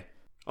 It's okay.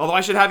 Although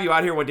I should have you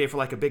out here one day for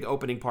like a big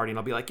opening party, and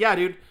I'll be like, yeah,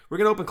 dude, we're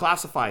going to open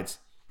classifieds.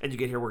 And you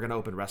get here, we're going to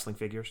open wrestling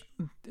figures.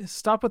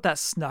 Stop with that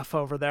snuff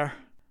over there.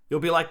 You'll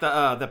be like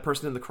the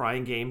person in the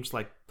Crying Games,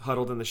 like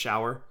huddled in the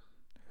shower.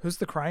 Who's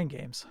the Crying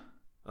Games?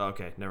 Oh,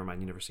 okay, never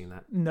mind. You never seen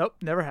that. Nope,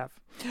 never have.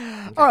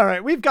 Okay. All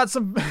right, we've got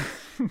some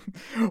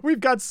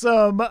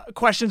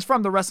questions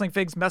from the Wrestling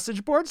Figs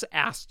message boards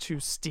asked to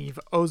Steve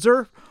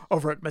Ozer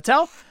over at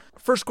Mattel.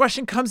 First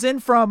question comes in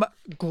from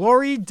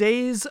Glory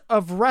Days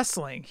of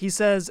Wrestling. He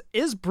says,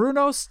 is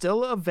Bruno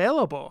still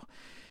available?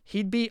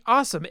 He'd be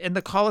awesome in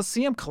the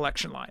Coliseum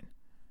collection line.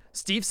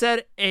 Steve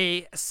said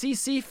a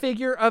CC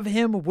figure of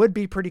him would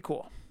be pretty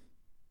cool.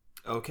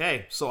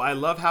 Okay, so I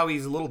love how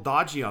he's a little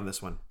dodgy on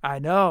this one. I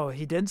know.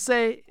 He didn't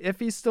say if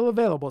he's still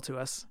available to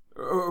us.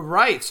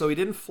 Right, so he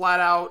didn't flat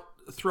out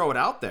throw it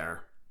out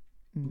there.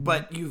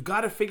 But you've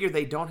got to figure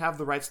they don't have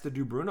the rights to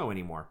do Bruno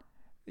anymore.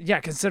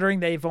 Yeah, considering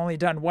they've only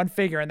done one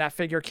figure, and that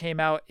figure came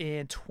out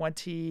in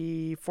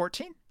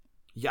 2014?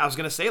 Yeah, I was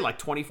going to say like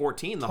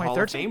 2014, the Hall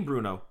of Fame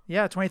Bruno.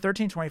 Yeah,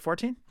 2013,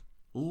 2014.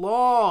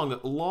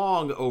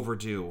 Long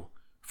overdue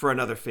for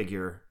another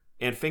figure.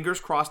 And fingers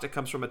crossed it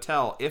comes from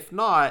Mattel. If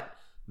not,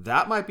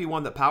 that might be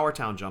one that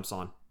Powertown jumps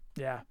on.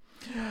 Yeah.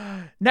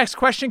 Next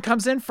question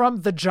comes in from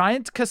the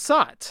Giant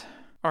Cassat,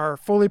 our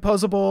fully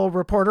posable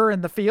reporter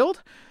in the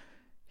field.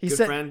 Good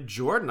friend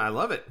Jordan, I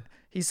love it.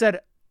 He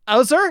said,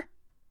 Ozer?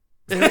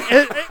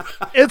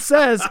 It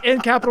says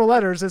in capital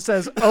letters, it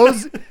says,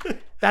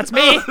 that's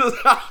me.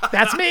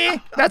 That's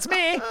me. That's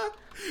me.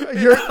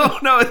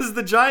 No, is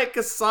the Giant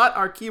Cassat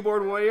our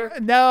keyboard warrior?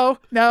 No,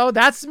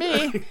 that's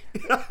me.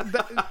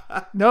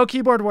 No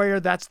keyboard warrior,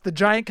 that's the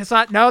Giant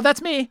Cassat. No,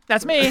 that's me.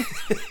 That's me.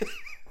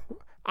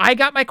 I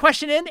got my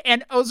question in,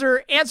 and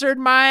Ozer answered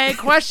my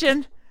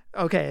question.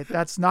 Okay,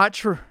 that's not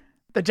true.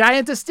 The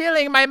Giant is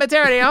stealing my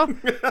material.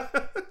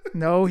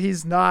 No,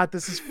 he's not.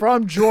 This is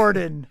from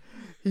Jordan.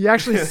 He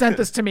actually sent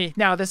this to me.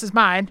 Now, this is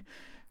mine.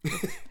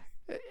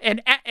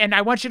 And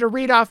I want you to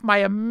read off my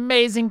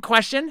amazing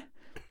question.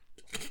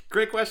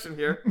 Great question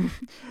here.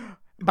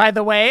 By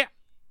the way,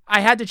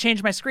 I had to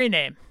change my screen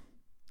name.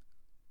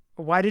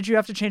 Why did you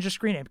have to change your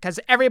screen name? Because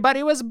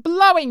everybody was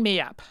blowing me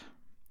up.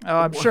 Oh,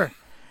 I'm sure.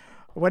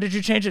 What did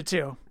you change it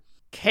to?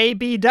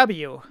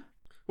 KBW.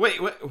 Wait,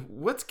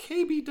 what's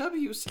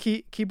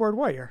KBW? Keyboard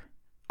Warrior.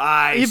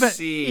 I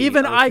see.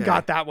 Even okay. I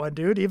got that one,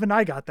 dude. Even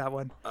I got that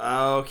one.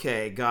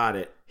 Okay, got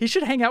it. He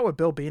should hang out with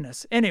Bill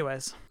Venus.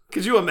 Anyways.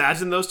 Could you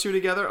imagine those two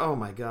together? Oh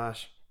my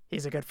gosh.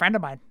 He's a good friend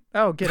of mine.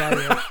 Oh, get out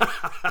of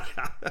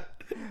here.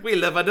 We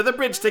live under the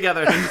bridge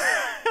together.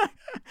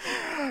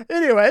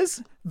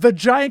 Anyways, the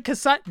Giant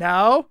Cassette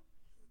now.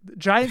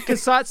 Giant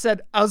Cassette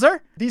said,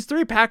 Uzzer, these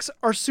 3-packs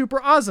are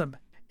super awesome.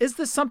 Is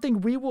this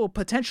something we will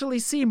potentially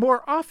see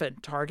more often?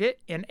 Target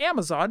and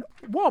Amazon,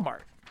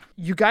 Walmart.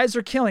 You guys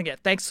are killing it.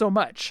 Thanks so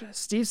much.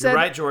 Steve said, You're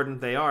right, Jordan.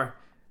 They are.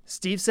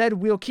 Steve said,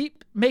 we'll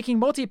keep making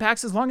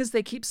multi-packs as long as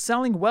they keep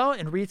selling well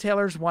and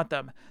retailers want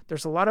them.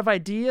 There's a lot of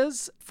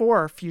ideas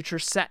for future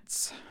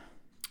sets.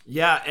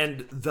 Yeah,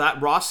 and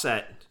that Raw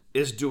set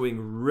is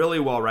doing really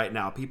well right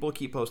now. People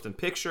keep posting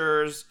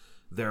pictures.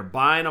 They're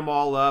buying them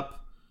all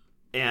up.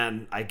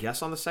 And I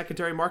guess on the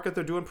secondary market,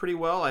 they're doing pretty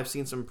well. I've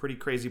seen some pretty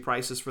crazy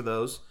prices for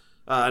those.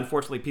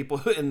 Unfortunately,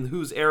 people in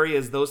whose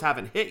areas those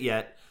haven't hit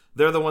yet,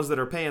 they're the ones that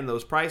are paying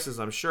those prices,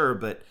 I'm sure.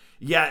 But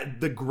yeah,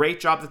 the great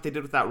job that they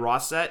did with that Raw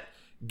set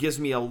gives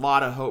me a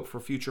lot of hope for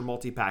future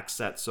multi-pack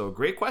sets. So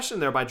great question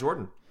there by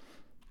Jordan.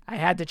 I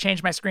had to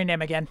change my screen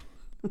name again.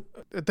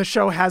 The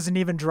show hasn't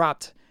even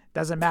dropped.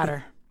 Doesn't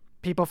matter.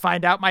 People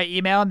find out my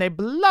email and they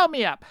blow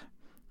me up.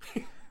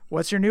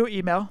 What's your new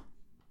email?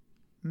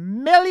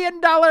 $1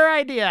 million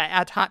idea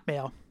at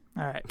Hotmail.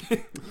 All right.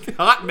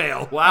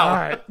 Hotmail. Wow. All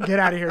right. Get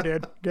out of here,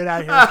 dude. Get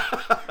out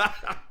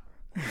of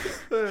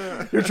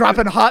here. You're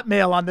dropping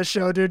Hotmail on this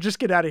show, dude. Just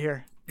get out of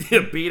here.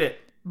 Beat it.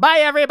 Bye,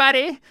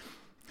 everybody.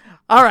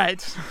 All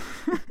right.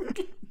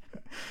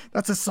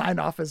 That's a sign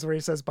off is where he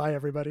says bye,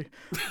 everybody.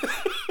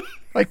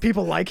 Like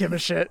people like him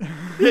and shit.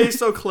 Yeah, he's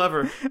so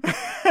clever.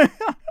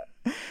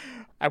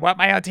 I want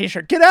my own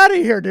t-shirt. Get out of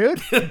here,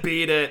 dude.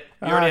 Beat it.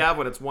 You already have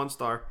one. It's 1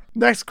 star.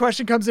 Next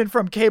question comes in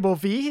from Cable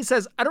V. He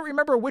says, I don't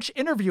remember which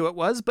interview it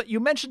was, but you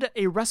mentioned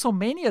a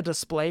WrestleMania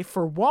display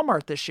for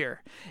Walmart this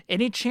year.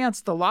 Any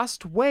chance the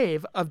lost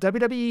wave of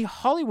WWE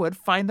Hollywood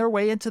find their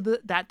way into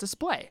that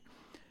display?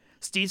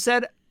 Steve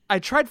said, I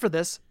tried for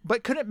this,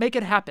 but couldn't make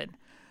it happen.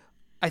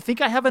 I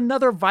think I have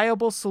another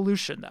viable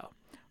solution, though.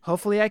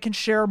 Hopefully I can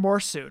share more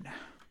soon.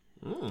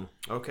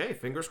 Okay,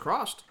 fingers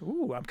crossed.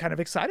 Ooh, I'm kind of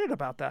excited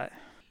about that.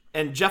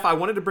 And Jeff, I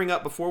wanted to bring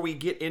up before we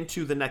get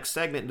into the next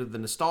segment, into the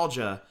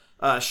nostalgia,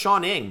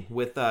 Sean Ng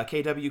with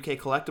KWK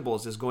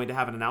Collectibles is going to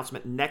have an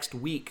announcement next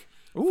week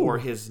for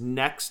his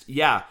next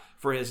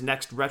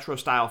retro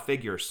style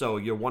figure. So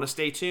you'll want to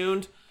stay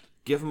tuned.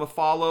 Give him a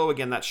follow.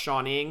 Again, that's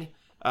Sean Ng,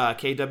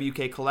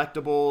 KWK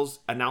Collectibles,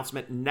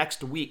 announcement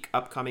next week,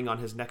 upcoming on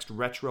his next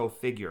retro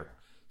figure.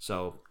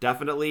 So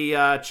definitely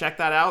check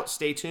that out.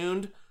 Stay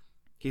tuned.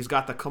 He's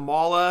got the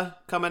Kamala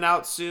coming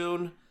out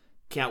soon.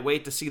 Can't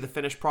wait to see the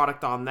finished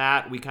product on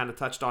that. We kind of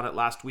touched on it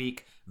last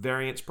week.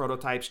 Variants,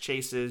 prototypes,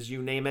 chases,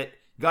 you name it.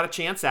 You got a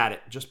chance at it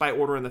just by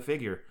ordering the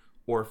figure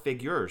or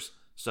figures.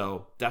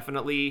 So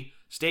definitely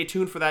stay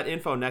tuned for that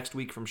info next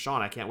week from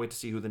Sean. I can't wait to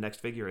see who the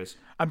next figure is.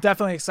 I'm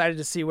definitely excited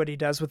to see what he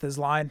does with his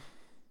line.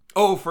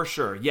 Oh, for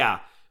sure. Yeah.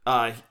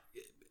 I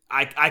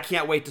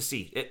can't wait to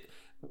see it.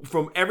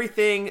 From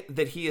everything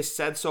that he has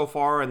said so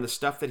far and the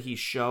stuff that he's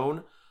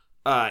shown,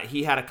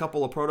 he had a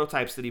couple of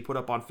prototypes that he put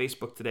up on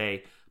Facebook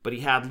today, but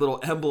he had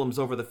little emblems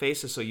over the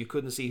faces so you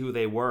couldn't see who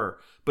they were.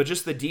 But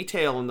just the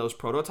detail in those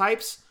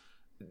prototypes,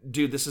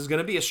 dude, this is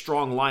going to be a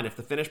strong line. If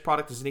the finished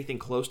product is anything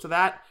close to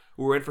that,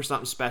 we're in for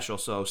something special.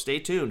 So stay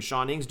tuned.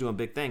 Sean Ng's doing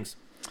big things.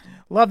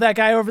 Love that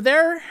guy over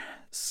there.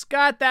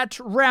 Scott, that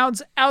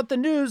rounds out the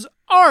news.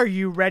 Are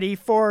you ready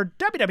for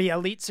WWE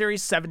Elite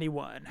Series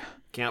 71?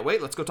 Can't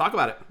wait. Let's go talk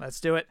about it. Let's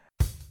do it.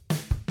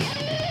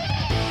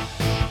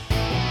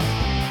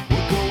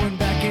 We're going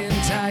back in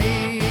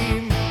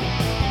time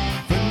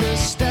for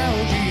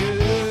nostalgia.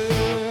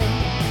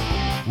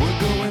 We're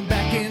going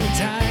back in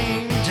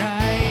time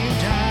nostalgia.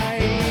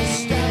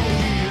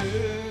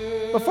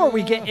 Before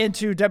we get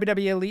into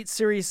WWE Elite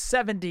Series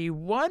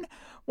 71,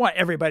 want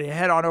everybody to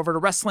head on over to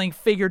Wrestling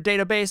Figure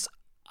Database.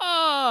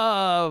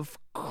 Of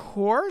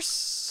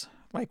course,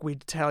 like we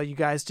tell you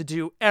guys to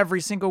do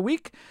every single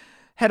week.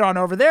 Head on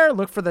over there,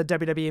 look for the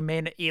WWE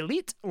Main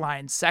Elite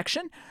line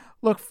section.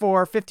 Look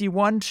for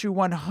 51 to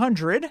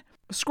 100.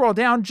 Scroll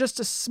down just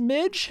a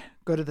smidge,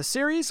 go to the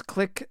series,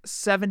 click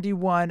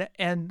 71,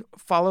 and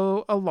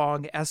follow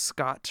along as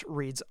Scott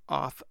reads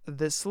off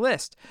this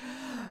list.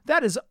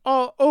 That is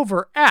all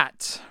over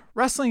at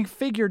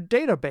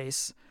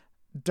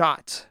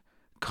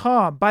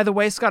WrestlingFigureDatabase.com. By the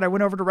way, Scott, I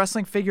went over to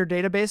Wrestling Figure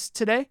Database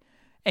today,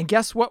 and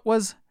guess what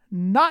was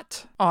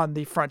not on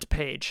the front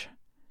page?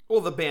 Well,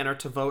 the banner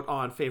to vote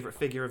on favorite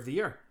figure of the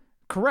year.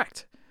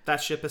 Correct.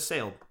 That ship has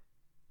sailed.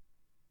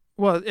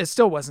 Well, it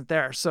still wasn't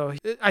there. So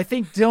I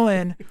think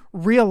Dylan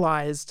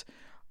realized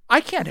I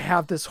can't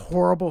have this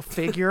horrible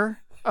figure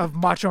of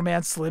Macho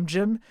Man Slim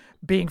Jim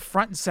being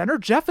front and center.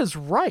 Jeff is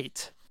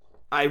right.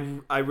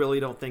 I really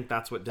don't think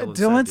that's what Dylan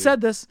said. Dylan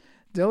said this.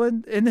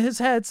 Dylan, in his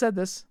head, said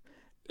this.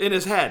 In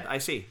his head, I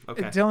see.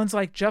 Okay. Dylan's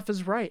like, Jeff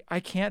is right. I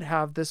can't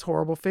have this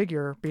horrible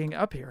figure being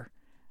up here.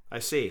 I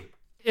see.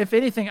 If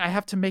anything, I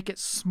have to make it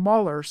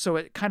smaller so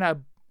it kind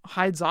of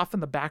hides off in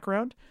the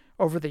background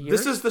over the years.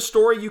 This is the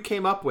story you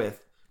came up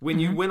with when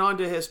you went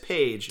onto his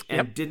page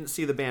and didn't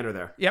see the banner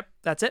there. Yep,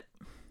 that's it.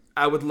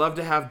 I would love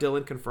to have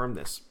Dylan confirm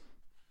this.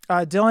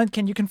 Dylan,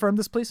 can you confirm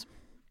this, please?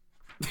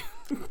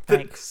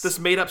 Thanks. This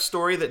made-up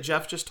story that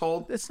Jeff just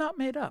told? It's not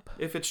made up.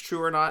 If it's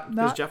true or not,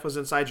 because Jeff was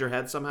inside your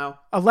head somehow?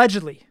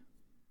 Allegedly.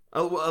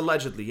 Oh, well,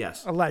 allegedly,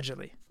 yes.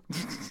 Allegedly.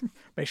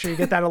 Make sure you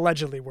get that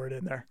allegedly word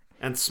in there.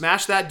 And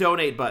smash that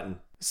donate button.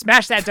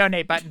 Smash that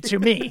donate button to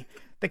me,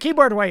 the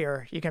keyboard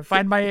warrior. You can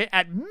find my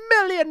at $1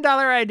 Million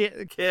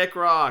Idea. Kick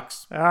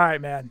rocks. All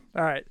right, man.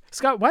 All right.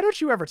 Scott, why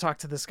don't you ever talk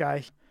to this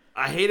guy?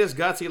 I hate his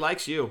guts. He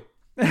likes you.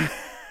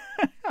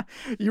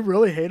 You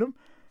really hate him?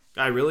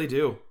 I really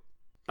do.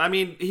 I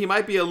mean, he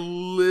might be a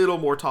little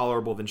more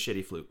tolerable than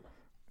Shitty Flute.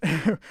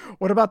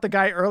 What about the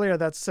guy earlier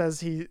that says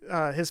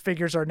his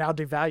figures are now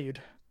devalued?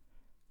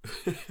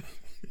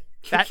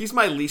 He's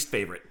my least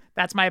favorite.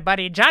 That's my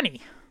buddy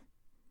Johnny.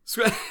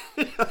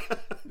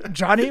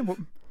 Johnny?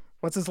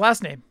 What's his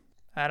last name?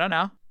 I don't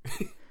know.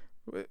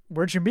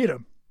 Where'd you meet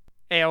him?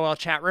 AOL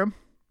chat room?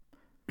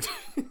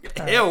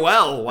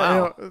 AOL,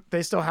 wow.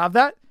 They still have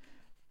that?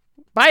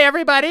 Bye,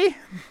 everybody.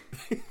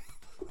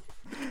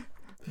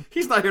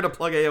 He's not here to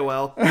plug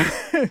AOL.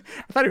 I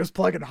thought he was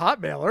plugging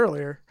Hotmail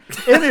earlier.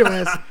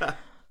 Anyways,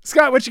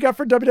 Scott, what you got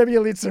for WWE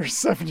Elite Series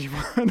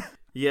 71?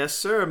 Yes,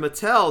 sir.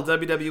 Mattel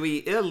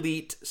WWE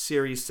Elite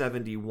Series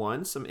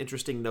 71. Some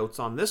interesting notes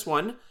on this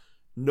one.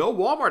 No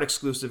Walmart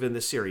exclusive in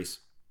this series.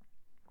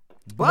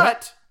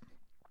 But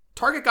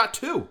Target got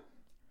 2.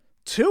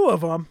 2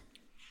 of them?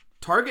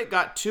 Target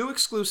got 2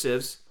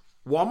 exclusives.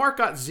 Walmart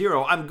got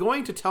 0. I'm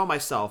going to tell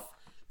myself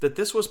that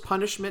this was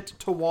punishment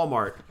to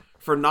Walmart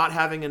for not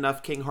having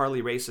enough King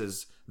Harley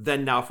races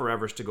then Now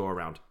Forevers to go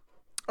around.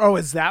 Oh,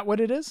 is that what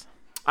it is?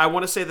 I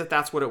want to say that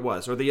that's what it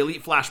was. Or the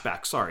Elite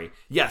Flashback, sorry.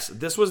 Yes,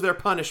 this was their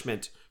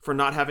punishment for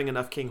not having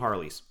enough King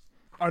Harleys.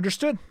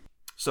 Understood.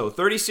 So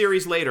 30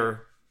 series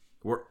later,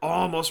 we're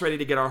almost ready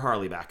to get our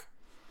Harley back.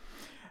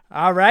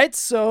 All right,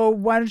 so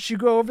why don't you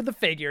go over the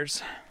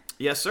figures?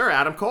 Yes, sir.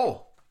 Adam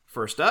Cole.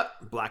 First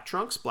up, black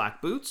trunks,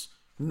 black boots,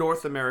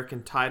 North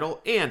American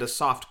title, and a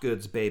Soft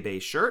Goods Bebe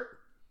shirt.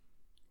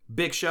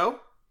 Big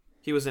Show.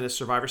 He was in his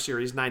Survivor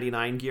Series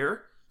 99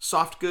 gear.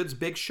 Soft Goods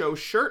Big Show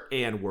shirt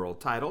and world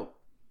title.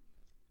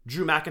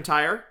 Drew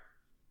McIntyre.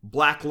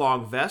 Black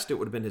long vest. It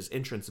would have been his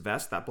entrance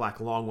vest, that black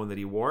long one that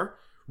he wore.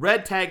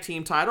 Red tag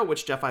team title,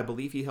 which Jeff, I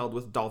believe he held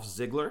with Dolph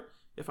Ziggler,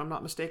 if I'm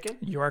not mistaken.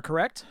 You are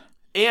correct.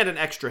 And an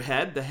extra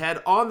head. The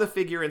head on the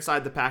figure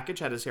inside the package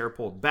had his hair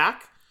pulled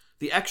back.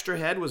 The extra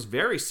head was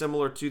very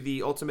similar to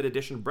the Ultimate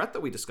Edition Brett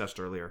that we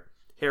discussed earlier.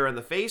 Hair in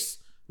the face,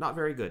 not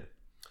very good.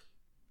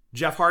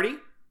 Jeff Hardy,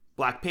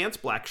 black pants,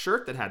 black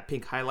shirt that had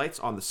pink highlights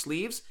on the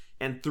sleeves,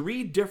 and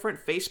 3 different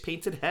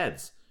face-painted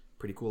heads.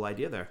 Pretty cool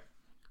idea there.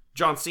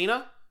 John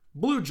Cena,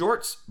 blue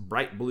jorts,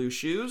 bright blue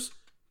shoes,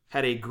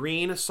 had a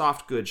green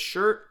soft goods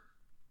shirt,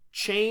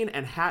 chain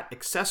and hat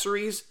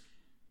accessories,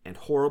 and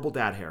horrible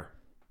dad hair.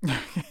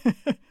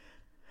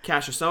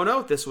 Cassius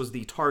Ohno, this was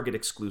the Target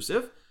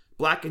exclusive.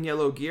 Black and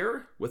yellow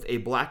gear with a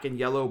black and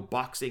yellow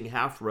boxing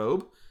half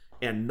robe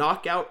and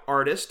Knockout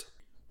Artist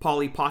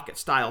Polly Pocket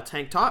style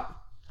tank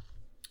top.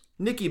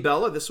 Nikki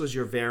Bella, this was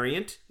your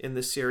variant in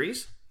this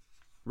series.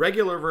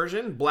 Regular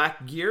version,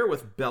 black gear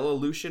with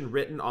Bellalution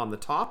written on the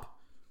top.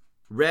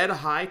 Red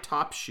high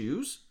top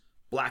shoes.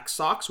 Black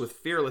socks with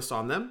Fearless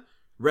on them.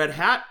 Red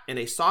hat and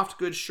a soft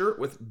goods shirt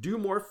with Do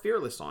More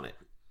Fearless on it.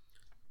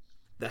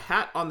 The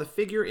hat on the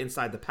figure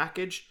inside the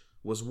package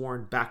was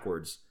worn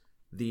backwards.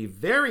 The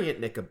variant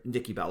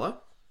Nikki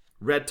Bella,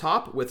 red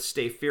top with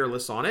Stay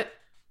Fearless on it,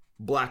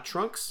 black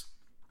trunks,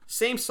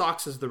 same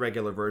socks as the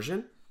regular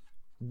version,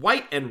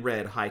 white and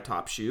red high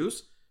top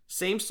shoes,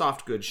 same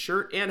soft goods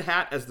shirt and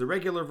hat as the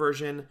regular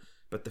version,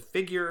 but the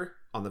figure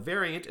on the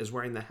variant is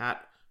wearing the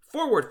hat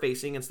forward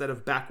facing instead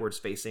of backwards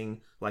facing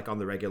like on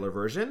the regular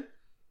version.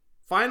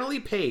 Finally,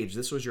 Paige,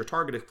 this was your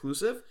Target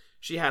exclusive.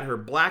 She had her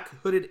black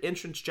hooded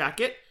entrance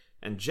jacket,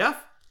 and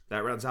Jeff,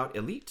 that rounds out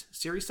Elite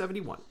Series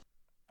 71.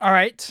 All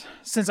right.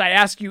 Since I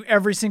ask you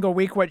every single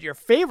week what your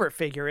favorite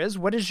figure is,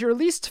 what is your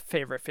least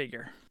favorite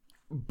figure?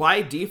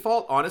 By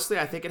default, honestly,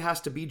 I think it has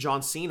to be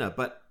John Cena.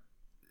 But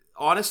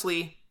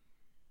honestly,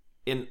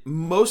 in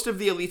most of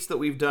the Elites that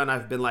we've done,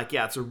 I've been like,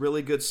 yeah, it's a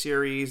really good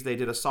series. They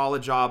did a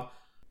solid job.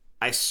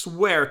 I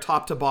swear,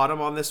 top to bottom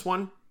on this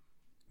one,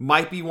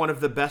 might be one of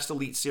the best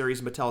Elite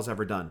series Mattel's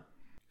ever done.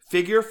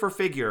 Figure for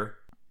figure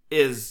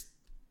is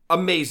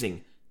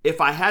amazing. If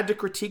I had to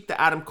critique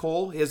the Adam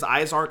Cole, his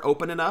eyes aren't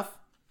open enough.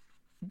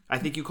 I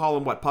think you call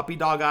him, what, puppy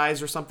dog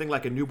eyes or something,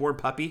 like a newborn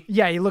puppy?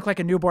 Yeah, he looked like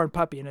a newborn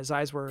puppy and his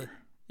eyes were,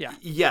 yeah.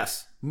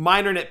 Yes.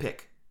 Minor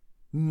nitpick.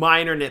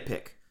 Minor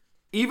nitpick.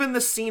 Even the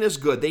scene is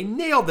good. They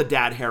nailed the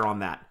dad hair on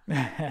that.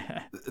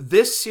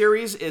 This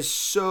series is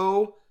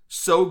so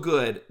So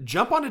good.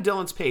 Jump onto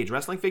Dylan's page,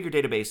 Wrestling Figure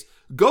Database.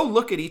 Go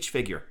look at each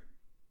figure.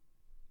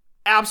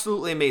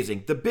 Absolutely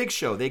amazing. The Big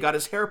Show, they got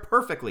his hair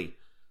perfectly.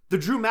 The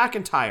Drew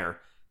McIntyre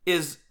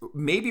is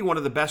maybe one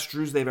of the best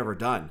Drews they've ever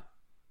done.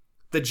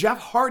 The Jeff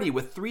Hardy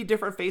with 3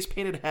 different face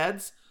painted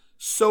heads,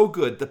 so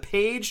good. The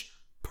Page,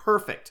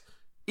 perfect.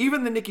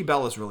 Even the Nikki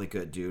Bella is really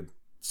good, dude.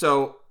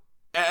 So,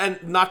 and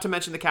not to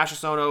mention the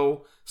Cassius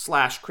Ohno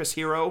 / Chris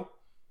Hero.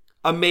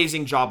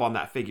 Amazing job on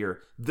that figure.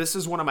 This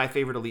is one of my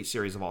favorite Elite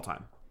series of all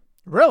time.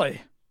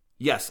 Really?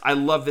 Yes, I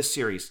love this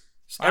series.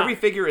 Wow. Every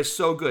figure is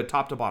so good,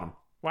 top to bottom.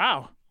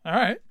 Wow. All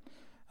right.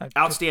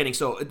 Outstanding.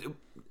 So,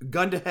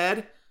 gun to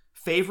head,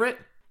 favorite.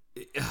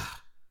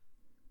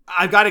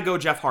 I've got to go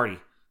Jeff Hardy.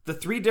 The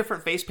 3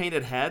 different face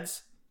painted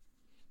heads.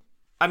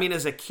 I mean,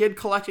 as a kid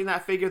collecting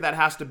that figure, that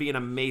has to be an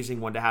amazing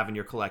one to have in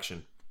your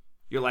collection.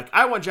 You're like,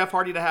 I want Jeff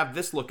Hardy to have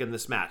this look in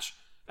this match.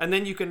 And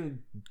then you can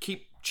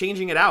keep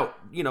changing it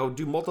out,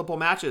 do multiple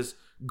matches.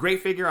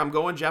 Great figure. I'm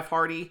going Jeff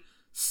Hardy.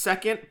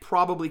 Second,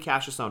 probably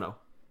Cassius Ohno.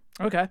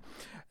 Okay.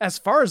 As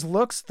far as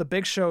looks, the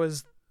Big Show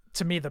is,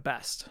 to me, the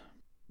best.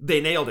 They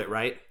nailed it,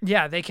 right?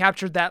 Yeah, they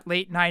captured that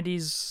late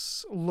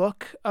 90s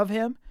look of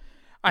him.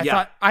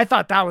 I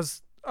thought that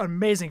was an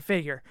amazing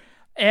figure.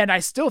 And I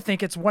still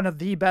think it's one of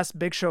the best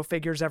Big Show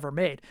figures ever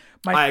made.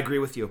 I agree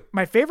with you.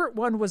 My favorite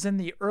one was in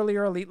the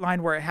earlier Elite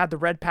line where it had the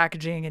red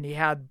packaging and he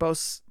had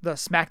both the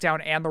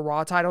SmackDown and the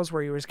Raw titles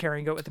where he was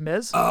carrying it with The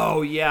Miz.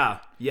 Oh, yeah.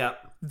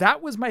 Yep.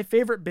 That was my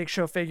favorite Big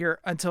Show figure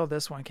until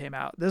this one came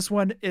out. This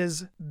one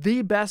is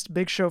the best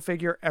Big Show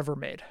figure ever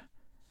made.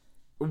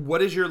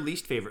 What is your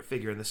least favorite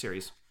figure in the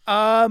series?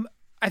 I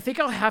think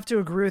I'll have to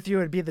agree with you.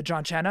 It'd be the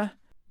John Cena.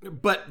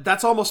 But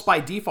that's almost by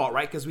default,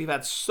 right? Because we've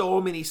had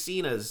so many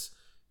Cenas.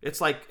 It's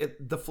like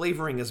the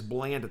flavoring is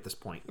bland at this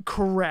point.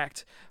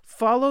 Correct.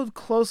 Followed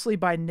closely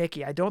by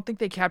Nikki. I don't think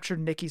they captured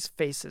Nikki's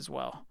face as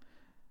well.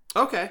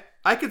 Okay.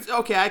 I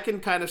can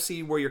kind of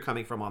see where you're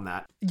coming from on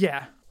that.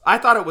 Yeah. I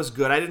thought it was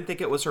good. I didn't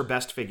think it was her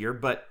best figure,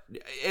 but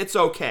it's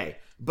okay.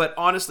 But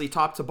honestly,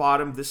 top to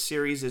bottom, this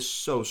series is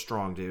so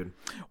strong, dude.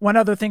 One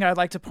other thing I'd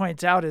like to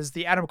point out is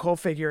the Adam Cole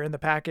figure in the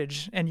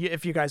package. And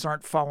if you guys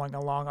aren't following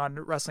along on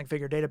Wrestling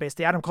Figure Database,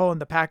 the Adam Cole in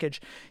the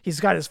package, he's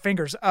got his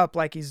fingers up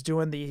like he's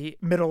doing the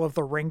middle of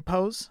the ring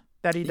pose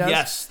that he does.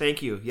 Yes,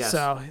 thank you. Yes.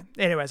 So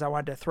anyways, I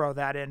wanted to throw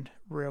that in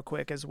real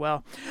quick as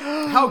well.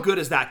 How good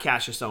is that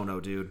Cassius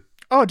Ohno, dude?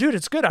 Oh, dude,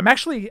 it's good.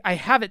 I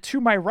have it to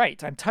my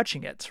right. I'm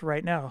touching it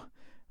right now.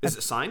 Is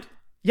it signed?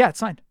 Yeah, it's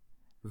signed.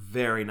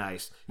 Very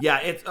nice. Yeah,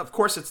 of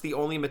course it's the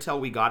only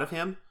Mattel we got of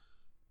him.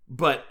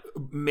 But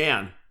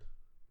man,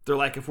 they're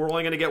like, if we're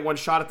only going to get one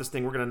shot at this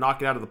thing, we're going to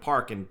knock it out of the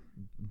park. And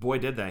boy,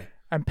 did they.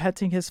 I'm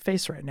petting his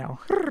face right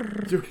now.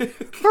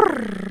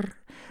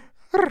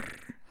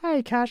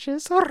 Hi,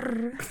 Cassius.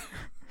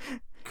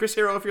 Chris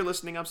Hero, if you're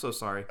listening, I'm so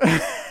sorry.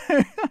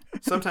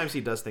 Sometimes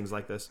he does things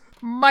like this.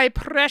 My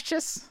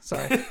precious.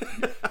 Sorry.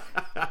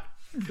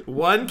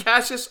 One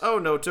Cassius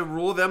Ohno to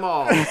rule them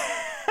all.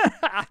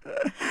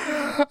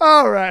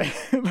 All right,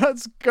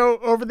 let's go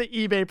over the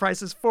eBay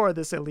prices for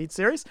this Elite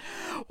Series.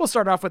 We'll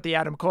start off with the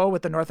Adam Cole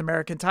with the North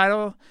American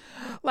title.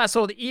 Last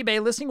sold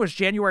eBay listing was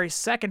January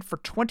 2nd for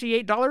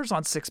 $28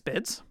 on 6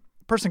 bids.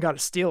 Person got a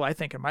steal, I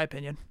think, in my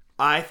opinion.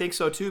 I think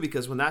so too,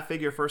 because when that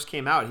figure first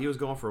came out, he was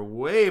going for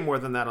way more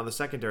than that on the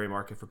secondary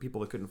market for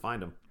people that couldn't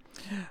find him.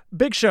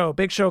 Big Show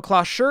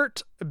cloth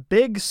shirt,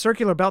 big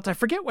circular belt. I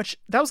forget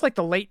that was like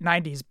the late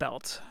 90s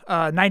belt,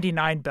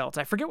 99 belt.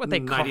 I forget what they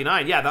call it.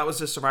 99, yeah, that was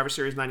the Survivor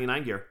Series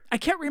 99 gear. I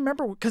can't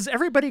remember because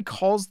everybody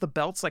calls the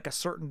belts like a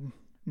certain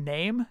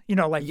name,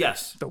 like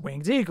yes, the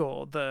Winged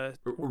Eagle,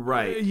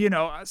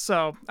 right.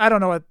 So I don't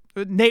know what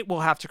Nate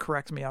will have to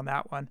correct me on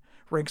that one.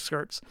 Ring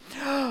skirts.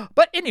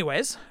 But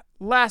anyways,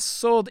 last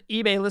sold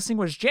eBay listing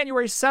was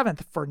January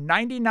 7th for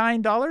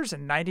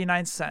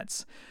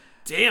 $99.99.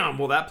 Damn,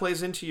 well, that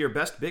plays into your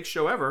best Big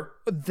Show ever.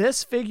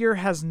 This figure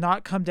has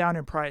not come down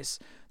in price.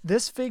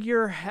 This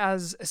figure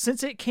has,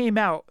 since it came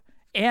out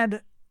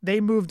and they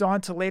moved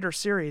on to later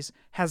series,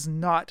 has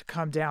not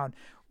come down.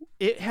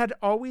 It had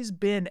always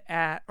been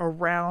at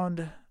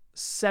around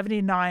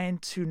 $79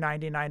 to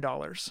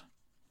 $99.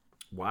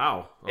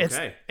 Wow,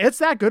 okay. It's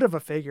that good of a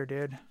figure,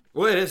 dude.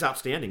 Well, it is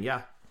outstanding,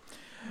 yeah.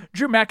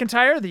 Drew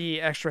McIntyre, the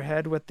extra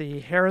head with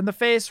the hair in the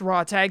face,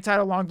 Raw tag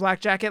title, long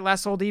black jacket,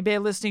 last sold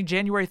eBay listing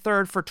January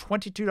 3rd for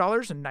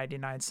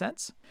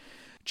 $22.99.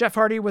 Jeff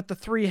Hardy with the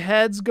 3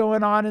 heads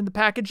going on in the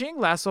packaging,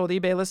 last sold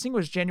eBay listing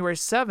was January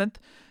 7th.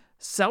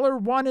 Seller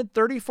wanted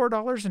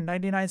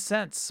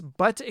 $34.99,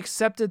 but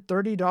accepted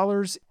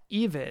 $30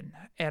 even.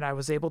 And I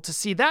was able to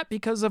see that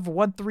because of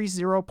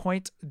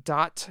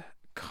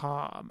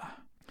 130point.com.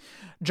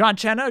 John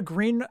Cena,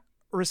 green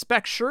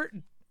respect shirt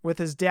with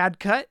his dad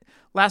cut.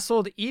 Last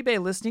sold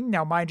eBay listing.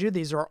 Now, mind you,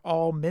 these are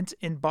all mint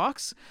in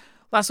box.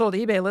 Last sold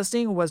eBay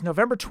listing was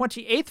November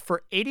 28th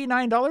for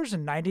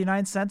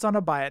 $89.99 on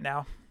a buy it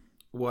now.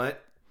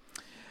 What?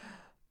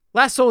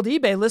 Last sold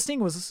eBay listing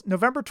was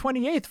November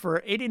 28th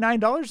for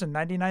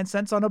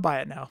 $89.99 on a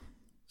buy it now.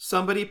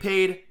 Somebody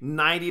paid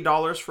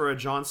 $90 for a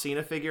John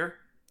Cena figure?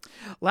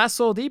 Last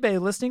sold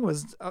eBay listing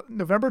was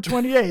November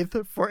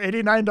 28th for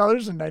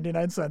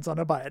 $89.99 on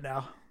a Buy It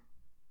Now.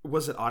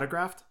 Was it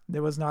autographed? It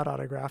was not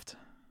autographed.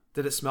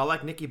 Did it smell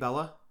like Nikki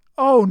Bella?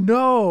 Oh,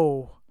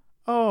 no.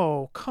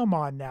 Oh, come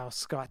on now,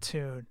 Scott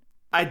Toon.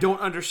 I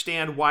don't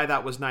understand why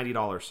that was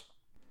 $90.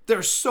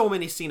 There's so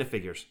many Cena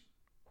figures.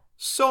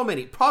 So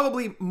many.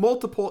 Probably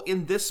multiple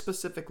in this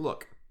specific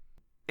look.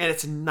 And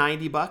it's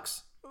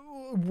 $90?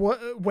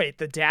 What? Wait,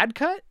 the dad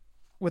cut?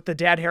 With the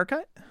dad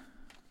haircut?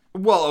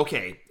 Well,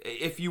 okay.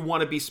 If you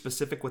want to be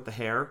specific with the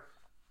hair,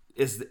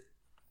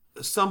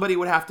 somebody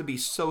would have to be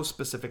so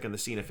specific in the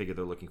Cena figure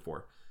they're looking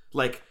for.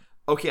 Like,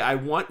 okay, I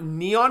want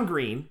neon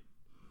green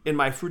in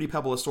my Fruity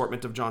Pebble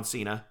assortment of John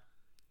Cena,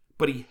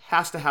 but he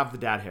has to have the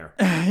dad hair.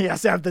 He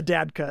has to have the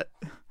dad cut.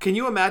 Can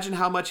you imagine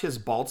how much his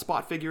bald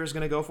spot figure is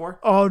going to go for?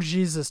 Oh,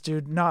 Jesus,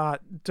 dude.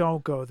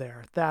 Don't go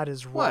there. That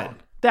is wrong. What?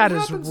 That It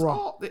is happens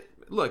wrong.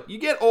 Look, you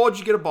get old,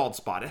 you get a bald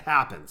spot. It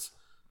happens.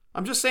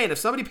 I'm just saying, if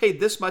somebody paid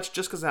this much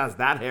just because it has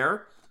that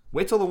hair,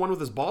 wait till the one with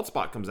his bald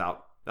spot comes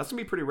out. That's going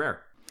to be pretty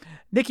rare.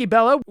 Nikki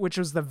Bella, which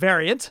was the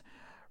variant.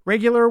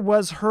 Regular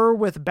was her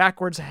with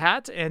backwards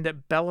hat and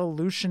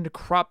Bellalution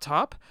crop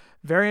top.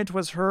 Variant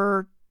was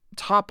her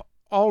top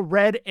all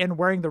red and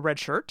wearing the red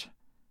shirt.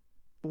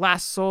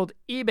 Last sold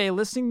eBay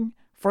listing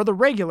for the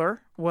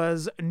regular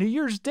was New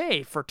Year's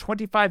Day for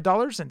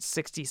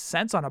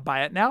 $25.60 on a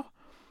Buy It Now.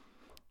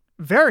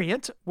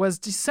 Variant was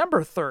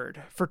December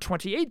 3rd for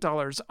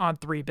 $28 on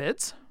 3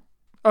 bids.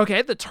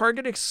 Okay, the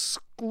Target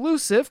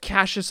exclusive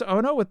Cassius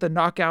Ohno with the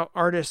Knockout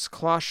Artist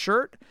cloth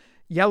shirt,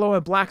 yellow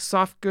and black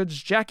soft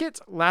goods jacket,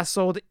 last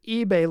sold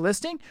eBay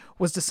listing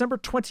was December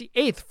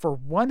 28th for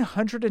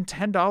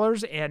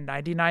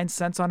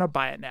 $110.99 on a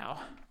Buy It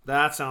Now.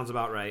 That sounds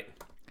about right.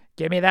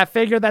 Give me that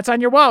figure that's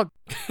on your wall.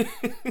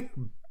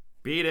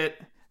 Beat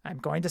it. I'm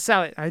going to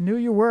sell it. I knew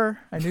you were.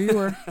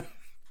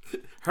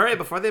 Hurry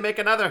before they make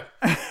another.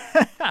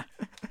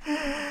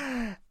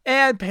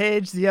 And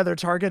Paige, the other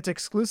Target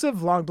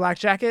exclusive long black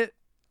jacket.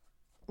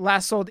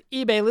 Last sold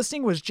eBay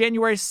listing was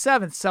January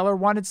 7th. Seller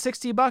wanted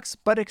 $60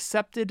 but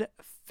accepted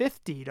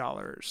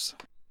 $50.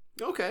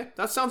 Okay,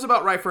 that sounds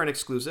about right for an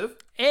exclusive.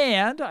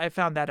 And I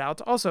found that out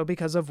also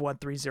because of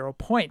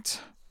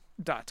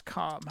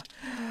 130point.com.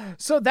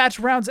 So that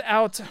rounds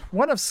out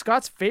one of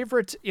Scott's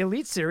favorite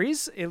Elite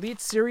Series, Elite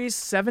Series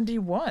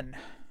 71.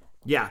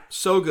 Yeah,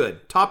 so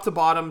good. Top to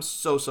bottom,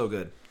 so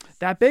good.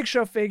 That Big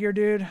Show figure,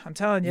 dude, I'm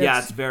telling you. Yeah,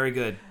 it's very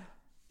good.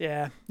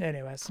 Yeah,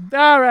 anyways.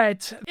 All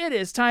right, it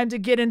is time to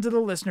get into the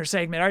listener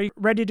segment. Are you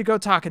ready to go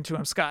talking to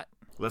him, Scott?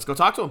 Let's go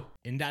talk to him.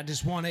 And I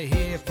just want to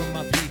hear from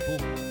my people.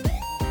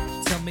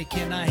 Tell me,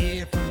 can I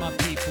hear from my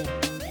people?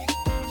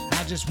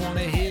 I just want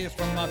to hear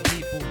from my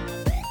people.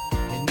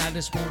 And I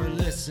just want to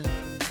listen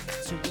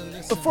to the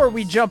listeners. Before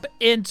we jump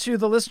into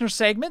the listener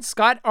segment,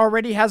 Scott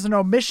already has an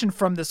omission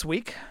from this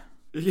week.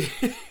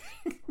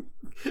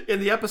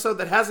 In the episode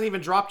that hasn't even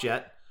dropped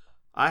yet,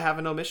 I have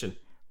an omission.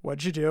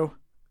 What'd you do?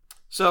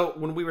 So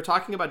when we were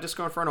talking about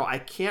Disco Inferno, I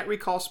can't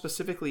recall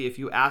specifically if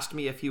you asked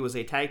me if he was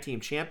a tag team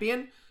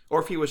champion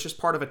or if he was just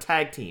part of a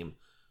tag team.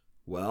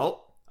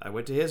 Well, I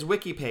went to his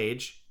wiki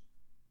page.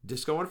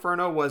 Disco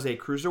Inferno was a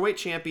cruiserweight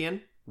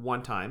champion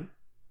 1 time.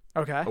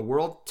 Okay. A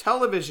world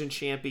television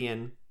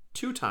champion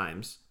 2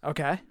 times.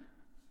 Okay.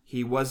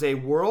 He was a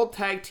world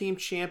tag team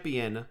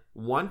champion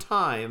 1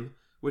 time.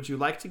 Would you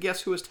like to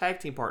guess who his tag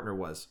team partner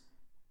was?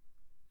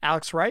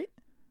 Alex Wright?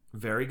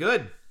 Very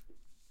good.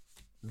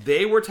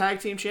 They were tag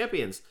team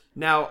champions.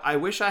 Now, I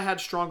wish I had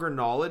stronger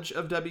knowledge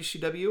of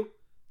WCW,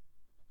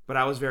 but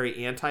I was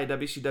very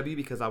anti-WCW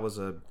because I was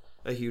a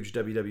huge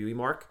WWE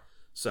mark.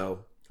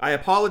 So I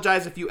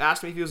apologize if you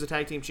asked me if he was a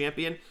tag team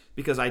champion,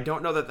 because I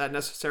don't know that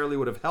necessarily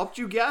would have helped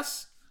you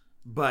guess,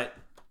 but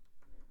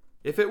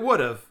if it would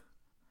have,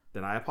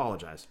 then I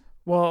apologize.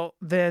 Well,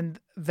 then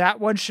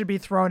that one should be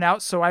thrown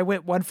out, so I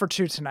went 1 for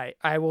 2 tonight.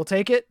 I will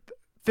take it.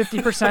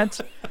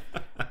 50%.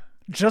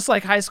 Just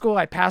like high school,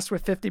 I passed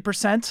with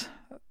 50%.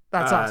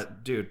 That's awesome.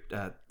 Dude,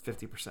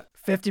 50%.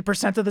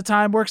 50% of the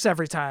time works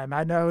every time.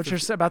 I know what you're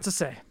about to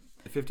say.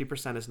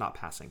 50% is not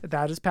passing.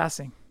 That is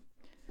passing.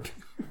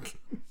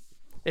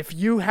 If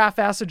you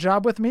half-ass a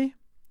job with me,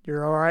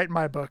 you're all right in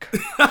my book.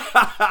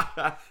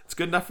 It's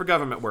good enough for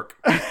government work.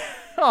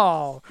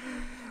 Oh,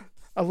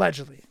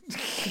 allegedly.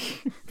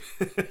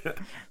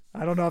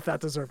 I don't know if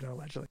that deserved an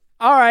allegedly.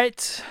 All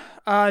right.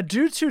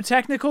 Due to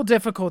technical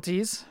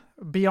difficulties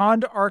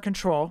beyond our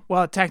control,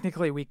 well,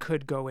 technically we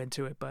could go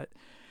into it, but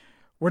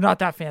we're not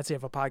that fancy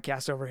of a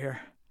podcast over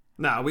here.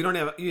 No, we don't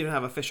even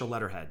have official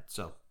letterhead,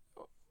 so.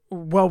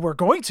 Well, we're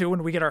going to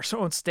when we get our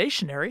own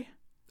stationery.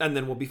 And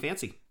then we'll be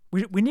fancy.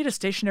 We need a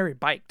stationary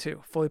bike,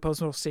 too. Fully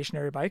posable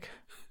stationary bike.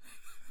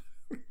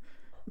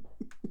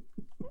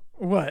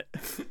 What?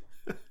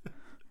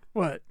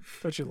 What?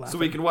 Don't you laugh. So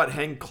we can,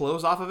 hang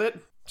clothes off of it?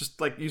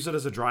 Just, use it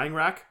as a drying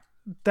rack?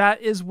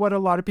 That is what a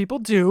lot of people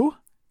do.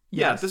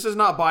 Yeah, Yes. this is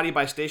not Body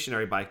by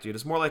Stationary Bike, dude.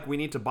 It's more like we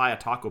need to buy a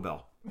Taco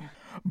Bell.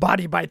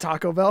 Body by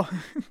Taco Bell.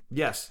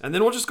 Yes, and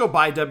then we'll just go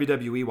buy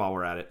WWE while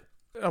we're at it.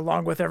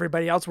 Along with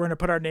everybody else, we're going to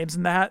put our names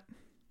in the hat.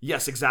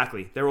 Yes,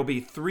 exactly. There will be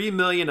 3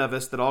 million of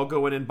us that all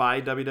go in and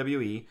buy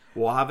WWE.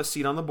 We'll have a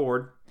seat on the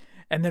board.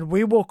 And then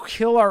we will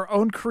kill our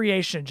own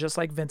creation just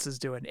like Vince is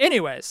doing.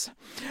 Anyways,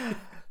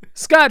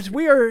 Scott,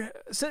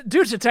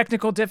 due to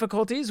technical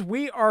difficulties,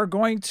 we are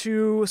going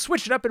to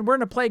switch it up and we're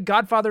going to play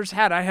Godfather's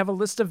Hat. I have a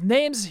list of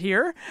names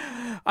here.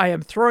 I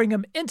am throwing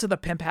them into the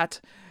pimp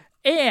hat,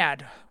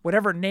 and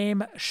whatever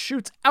name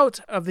shoots out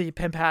of the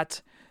pimp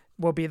hat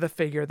will be the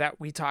figure that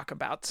we talk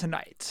about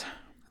tonight.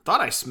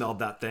 Thought I smelled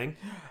that thing.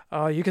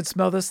 Oh, you can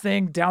smell this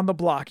thing down the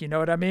block. You know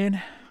what I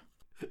mean?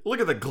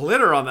 Look at the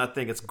glitter on that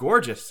thing. It's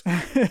gorgeous.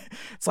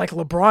 It's like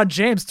LeBron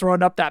James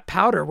throwing up that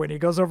powder when he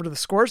goes over to the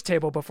scores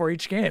table before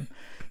each game.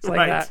 It's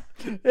like that.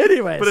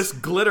 Anyways. But it's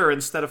glitter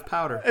instead of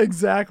powder.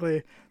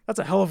 Exactly. That's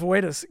a hell of a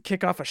way to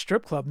kick off a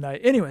strip club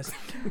night. Anyways.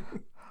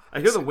 I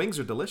hear the wings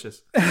are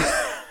delicious.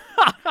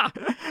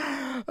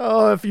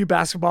 Oh, if you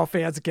basketball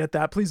fans get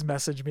that, please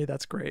message me.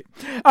 That's great.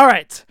 All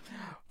right.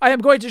 I am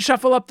going to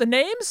shuffle up the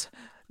names.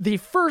 The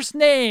first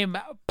name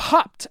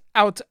popped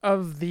out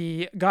of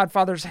the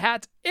Godfather's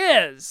hat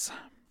is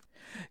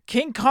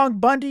King Kong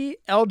Bundy,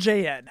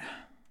 LJN.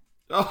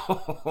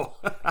 Oh,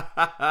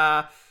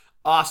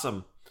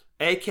 awesome.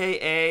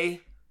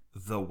 AKA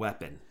The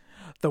Weapon.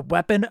 The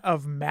weapon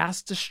of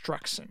mass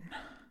destruction.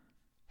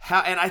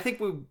 And I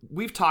think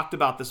we've talked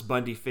about this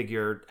Bundy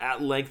figure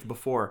at length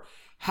before.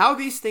 How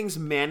these things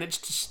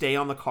managed to stay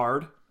on the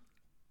card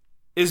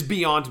is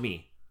beyond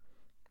me.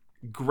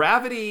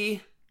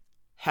 Gravity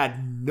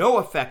had no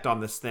effect on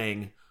this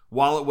thing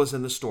while it was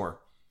in the store.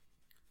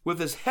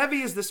 With as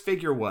heavy as this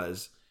figure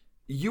was,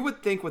 you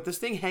would think with this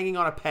thing hanging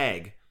on a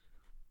peg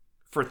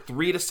for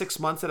 3 to 6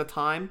 months at a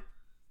time,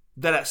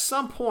 that at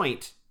some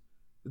point,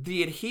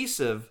 the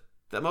adhesive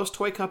that most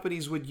toy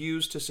companies would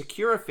use to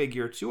secure a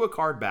figure to a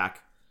card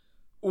back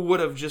would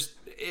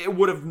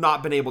have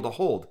not been able to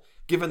hold,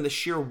 given the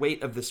sheer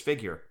weight of this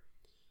figure.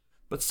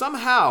 But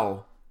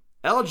somehow,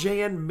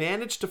 LJN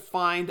managed to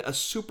find a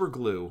super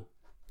glue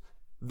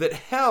that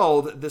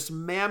held this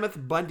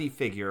mammoth Bundy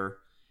figure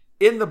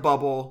in the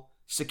bubble,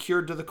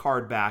 secured to the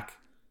card back,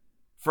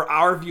 for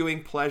our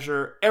viewing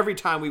pleasure every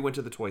time we went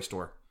to the toy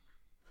store.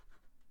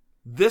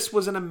 This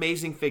was an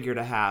amazing figure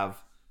to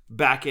have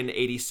back in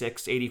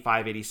 86,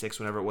 85, 86,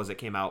 whenever it was it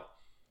came out,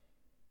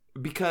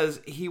 because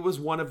he was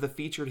one of the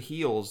featured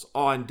heels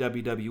on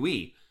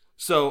WWE,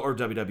 or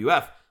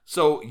WWF.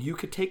 So you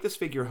could take this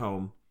figure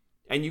home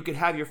and you could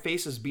have your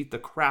faces beat the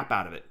crap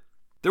out of it.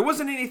 There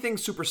wasn't anything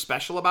super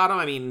special about him.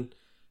 I mean,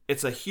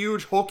 it's a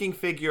huge hulking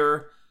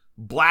figure,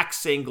 black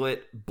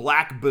singlet,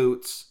 black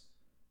boots,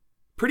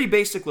 pretty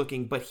basic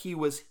looking, but he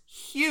was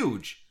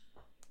huge.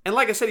 And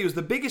like I said, he was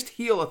the biggest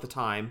heel at the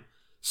time.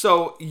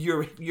 So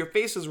your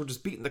faces were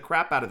just beating the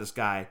crap out of this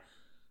guy.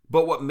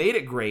 But what made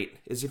it great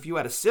is if you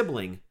had a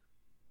sibling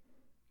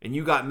and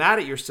you got mad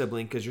at your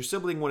sibling because your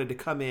sibling wanted to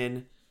come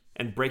in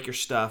and break your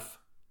stuff,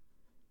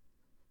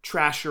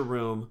 trash your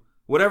room,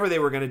 whatever they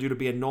were going to do to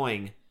be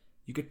annoying,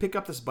 you could pick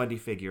up this Bundy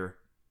figure,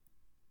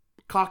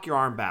 cock your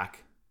arm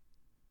back,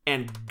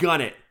 and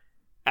gun it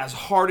as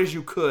hard as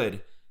you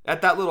could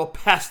at that little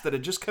pest that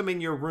had just come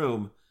in your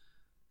room.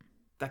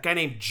 That guy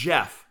named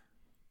Jeff.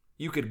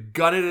 You could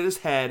gun it at his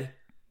head,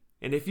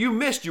 and if you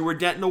missed, you were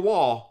denting a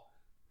wall.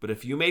 But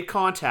if you made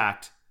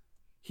contact,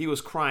 he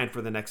was crying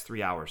for the next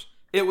 3 hours.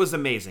 It was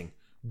amazing.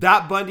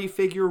 That Bundy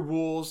figure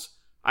rules.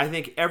 I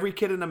think every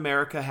kid in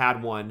America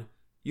had one.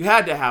 You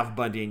had to have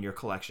Bundy in your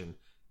collection.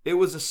 It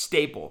was a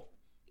staple.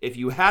 If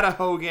you had a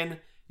Hogan,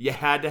 you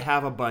had to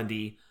have a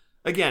Bundy.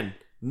 Again,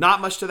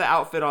 not much to the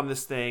outfit on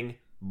this thing.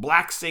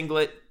 Black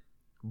singlet,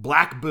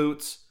 black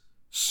boots,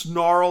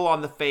 snarl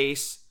on the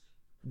face.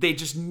 They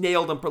just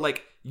nailed him.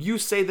 Like, you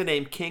say the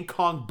name King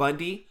Kong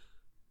Bundy,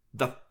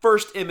 the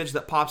first image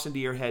that pops into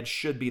your head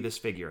should be this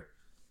figure.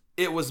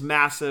 It was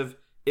massive.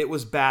 It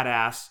was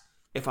badass.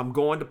 If I'm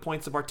going to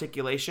points of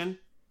articulation,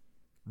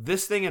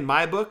 this thing in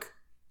my book,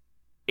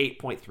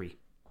 8.3.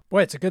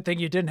 Boy, it's a good thing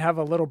you didn't have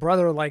a little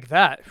brother like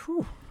that.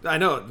 Whew. I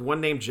know.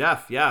 One named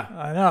Jeff. Yeah.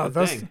 I know.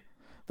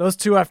 Those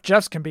two F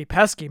Jeffs can be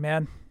pesky,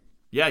 man.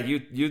 Yeah,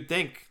 you'd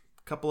think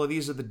a couple of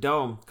these at the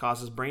dome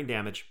causes brain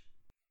damage.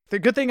 The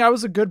good thing I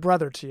was a good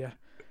brother to you.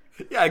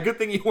 Yeah, good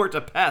thing you weren't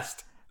a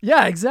pest.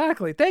 Yeah,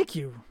 exactly. Thank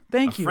you.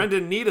 A friend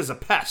in need is a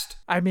pest.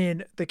 I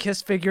mean, the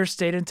Kiss figure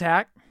stayed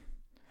intact.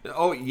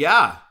 Oh,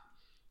 yeah.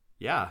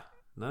 Yeah.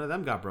 None of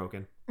them got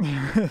broken.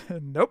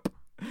 Nope.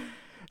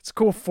 It's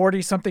cool.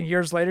 40-something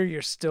years later,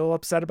 you're still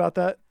upset about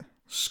that?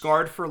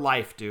 Scarred for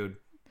life, dude.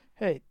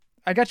 Hey,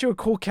 I got you a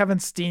cool Kevin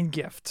Steen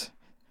gift.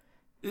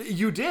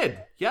 You did,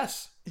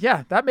 yes.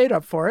 Yeah, that made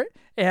up for it.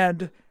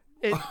 And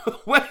it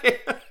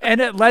Wait. And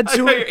it led to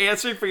you're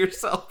answering for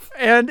yourself.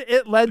 And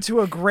it led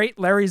to a great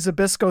Larry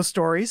Zbyszko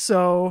story.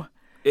 So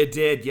it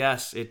did,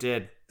 yes, it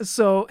did.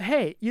 So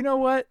hey, you know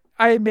what?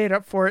 I made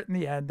up for it in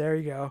the end. There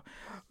you go.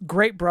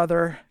 Great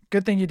brother.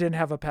 Good thing you didn't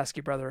have a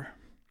pesky brother.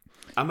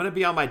 I'm gonna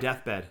be on my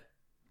deathbed,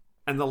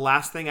 and the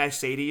last thing I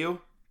say to you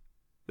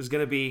is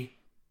gonna be,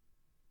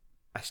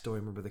 I still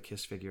remember the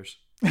Kiss figures.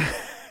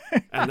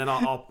 And then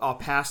I'll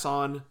pass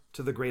on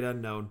to the great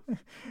unknown.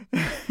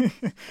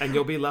 And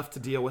you'll be left to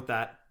deal with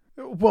that.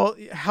 Well,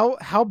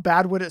 how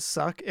bad would it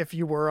suck if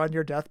you were on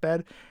your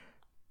deathbed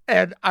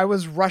and I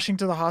was rushing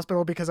to the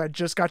hospital because I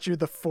just got you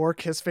the 4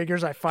 Kiss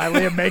figures I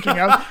finally am making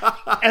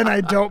up, and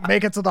I don't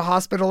make it to the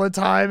hospital in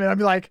time, and I'm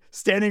like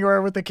standing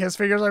around with the Kiss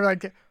figures. I'm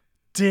like,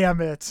 damn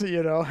it,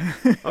 you know?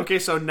 Okay,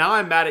 so now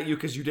I'm mad at you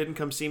because you didn't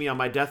come see me on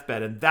my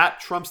deathbed, and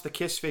that trumps the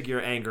Kiss figure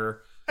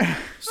anger.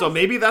 So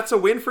maybe that's a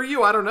win for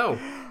you. I don't know.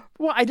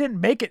 Well, I didn't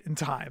make it in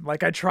time.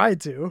 Like, I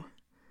tried to.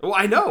 Well,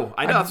 I know.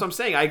 That's what I'm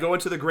saying. I go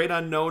into the great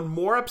unknown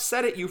more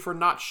upset at you for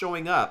not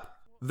showing up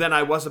than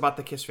I was about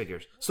the Kiss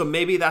figures. So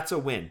maybe that's a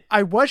win.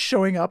 I was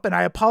showing up, and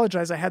I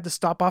apologize. I had to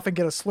stop off and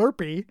get a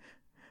Slurpee.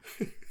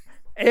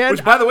 And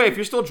which, by the way, if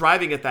you're still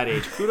driving at that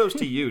age, kudos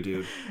to you,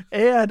 dude.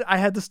 And I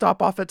had to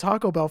stop off at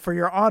Taco Bell for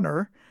your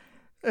honor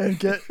and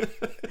get.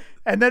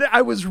 And then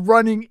I was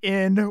running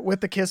in with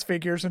the Kiss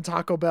figures and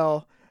Taco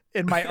Bell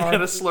in my arm.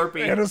 And a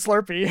Slurpee. And a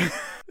Slurpee.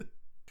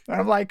 And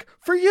I'm like,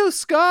 for you,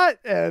 Scott.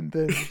 And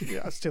then,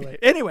 yeah, it's too late.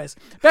 Anyways,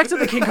 back to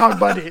the King Kong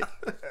Bundy.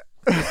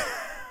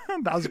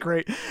 That was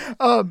great.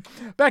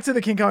 Back to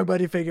the King Kong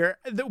Bundy figure.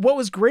 What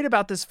was great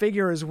about this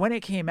figure is when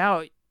it came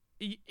out,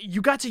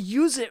 you got to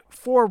use it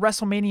for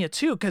WrestleMania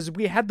 2 because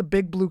we had the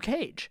big blue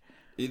cage.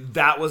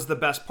 That was the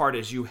best part,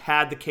 is you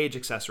had the cage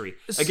accessory.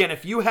 Again,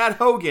 if you had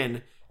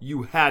Hogan,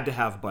 you had to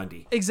have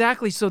Bundy.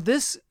 Exactly. So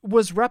this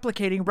was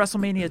replicating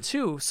WrestleMania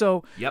 2.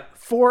 So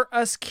for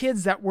us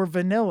kids that were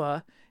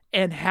vanilla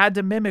and had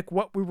to mimic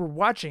what we were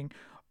watching,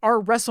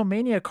 our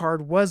WrestleMania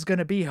card was going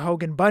to be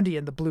Hogan Bundy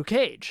in the blue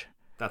cage.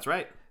 That's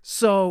right.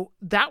 So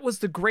that was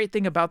the great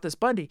thing about this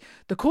Bundy.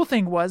 The cool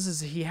thing is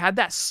he had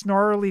that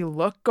snarly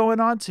look going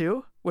on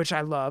too, which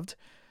I loved.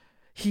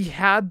 He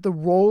had the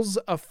rolls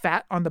of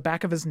fat on the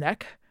back of his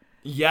neck.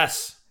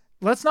 Yes.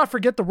 Let's not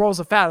forget the rolls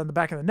of fat on the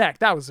back of the neck.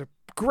 That was a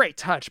great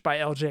touch by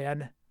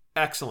LJN.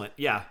 Excellent.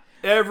 Yeah.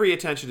 Every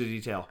attention to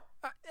detail.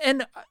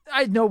 And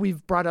I know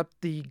we've brought up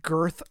the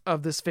girth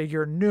of this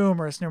figure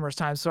numerous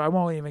times, so I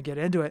won't even get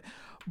into it.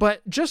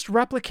 But just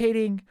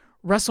replicating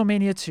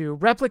WrestleMania 2,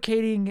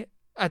 replicating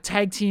a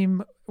tag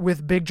team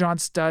with Big John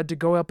Studd to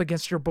go up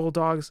against your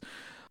Bulldogs,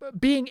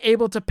 being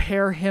able to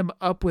pair him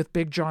up with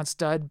Big John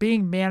Studd,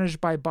 being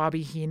managed by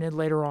Bobby Heenan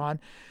later on.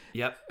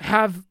 Yep.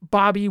 Have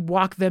Bobby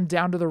walk them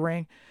down to the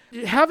ring.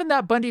 Having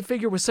that Bundy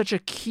figure was such a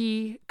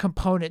key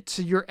component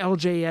to your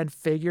LJN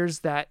figures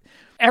that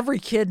every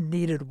kid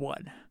needed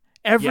one.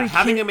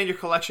 Having him in your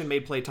collection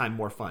made playtime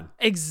more fun.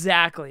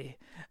 Exactly.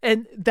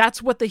 And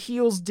that's what the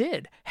heels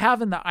did.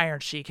 Having the Iron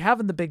Sheik,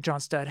 having the Big John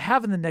Studd,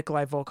 having the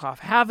Nikolai Volkov,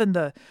 having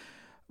the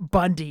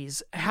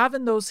Bundys,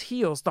 having those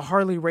heels, the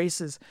Harley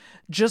Races,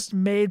 just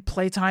made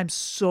playtime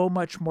so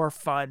much more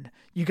fun.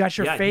 You got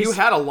your face. You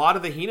had a lot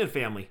of the Heenan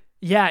family.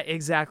 Yeah,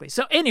 exactly.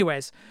 So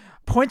anyways,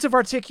 points of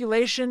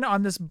articulation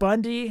on this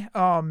Bundy.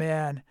 Oh,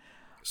 man.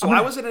 So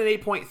I was at an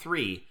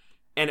 8.3,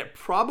 and it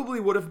probably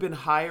would have been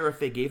higher if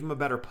they gave him a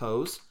better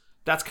pose.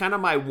 That's kind of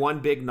my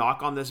one big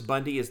knock on this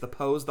Bundy is the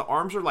pose. The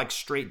arms are like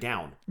straight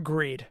down.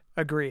 Agreed.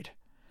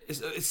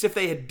 It's if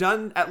they had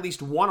done at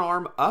least one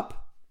arm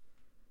up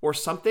or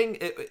something,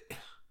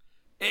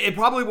 it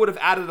probably would have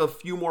added a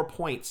few more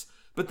points.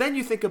 But then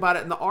you think about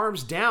it, and the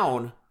arms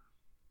down,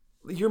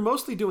 you're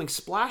mostly doing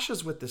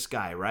splashes with this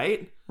guy,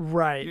 right?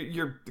 Right.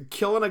 You're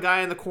killing a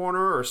guy in the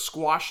corner or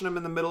squashing him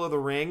in the middle of the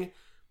ring.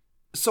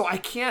 So I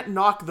can't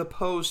knock the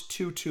pose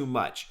too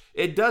much.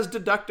 It does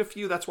deduct a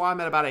few. That's why I'm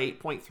at about an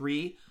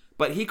 8.3.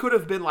 But he could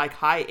have been like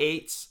high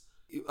 8s,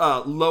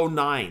 low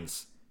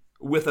 9s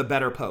with a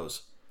better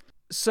pose.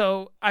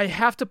 So I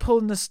have to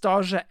pull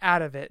nostalgia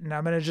out of it, and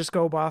I'm going to just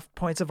go off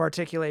points of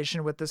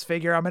articulation with this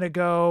figure. I'm going to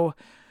go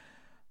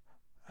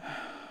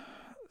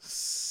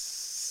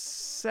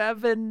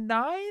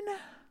 7-9.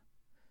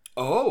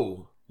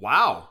 Oh,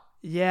 wow.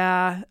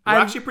 Yeah. We're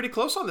actually pretty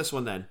close on this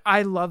one then.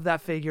 I love that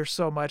figure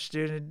so much,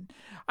 dude. And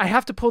I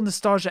have to pull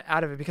nostalgia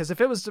out of it because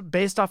if it was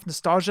based off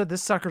nostalgia,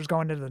 this sucker's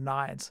going into the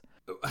 9s.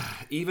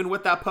 Even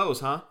with that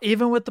pose, huh?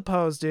 Even with the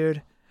pose,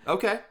 dude.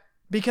 Okay.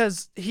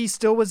 Because he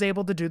still was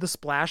able to do the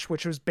splash,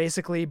 which was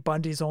basically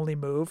Bundy's only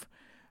move.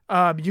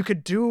 You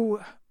could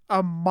do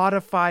a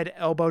modified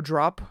elbow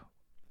drop.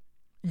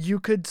 You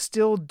could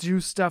still do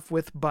stuff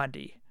with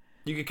Bundy.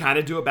 You could kind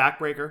of do a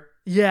backbreaker.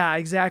 Yeah,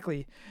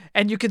 exactly.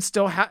 And you can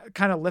still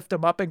kind of lift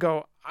him up and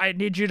go, I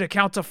need you to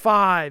count to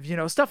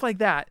 5, stuff like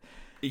that.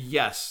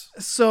 Yes.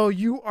 So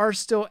you are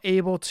still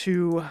able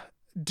to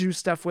do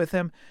stuff with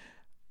him.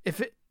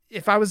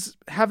 If I was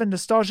having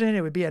nostalgia in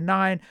it, would be a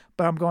 9,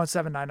 but I'm going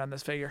 7-9 on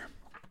this figure.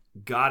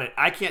 Got it.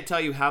 I can't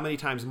tell you how many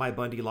times my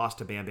Bundy lost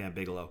to Bam Bam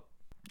Bigelow.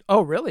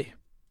 Oh, really?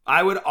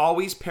 I would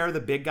always pair the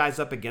big guys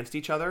up against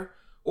each other.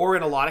 Or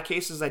in a lot of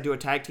cases, I do a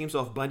tag team.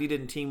 So if Bundy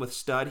didn't team with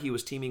Studd, he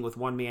was teaming with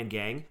One Man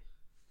Gang.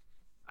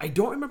 I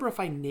don't remember if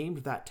I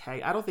named that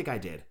tag. I don't think I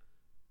did.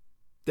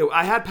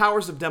 I had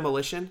Powers of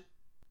Demolition.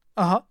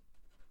 Uh-huh.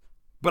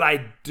 But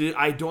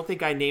I don't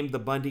think I named the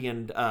Bundy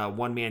and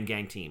One Man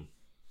Gang team.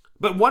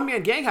 But One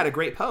Man Gang had a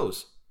great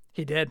pose.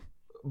 He did.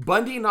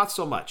 Bundy, not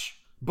so much.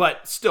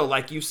 But still,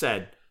 like you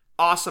said,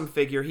 awesome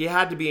figure. He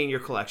had to be in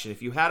your collection.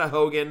 If you had a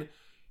Hogan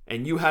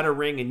and you had a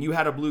ring and you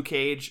had a blue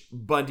cage,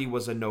 Bundy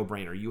was a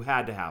no-brainer. You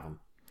had to have him.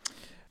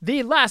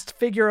 The last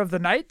figure of the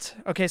night.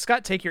 Okay,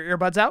 Scott, take your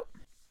earbuds out.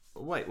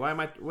 Wait,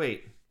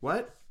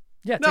 what?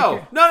 Yeah.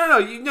 No.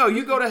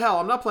 You go to hell.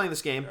 I'm not playing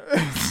this game.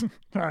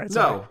 All right.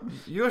 No,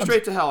 you go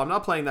straight to hell. I'm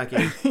not playing that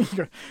game.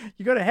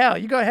 You go to hell.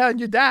 You go to hell and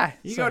you die.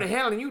 You go to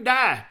hell and you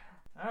die.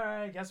 All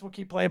right. I guess we'll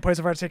keep playing Points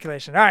of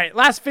Articulation. All right.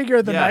 Last figure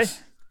of the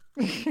night.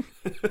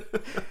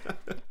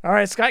 All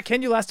right, Scott,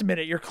 can you last a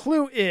minute? Your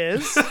clue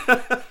is... All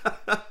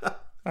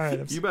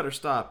right. You better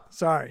stop.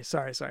 Sorry.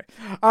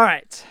 All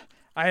right.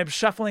 I am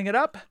shuffling it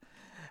up,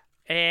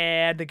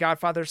 and the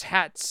Godfather's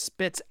hat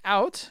spits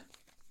out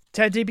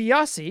Ted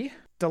DiBiase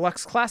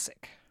Deluxe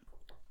Classic.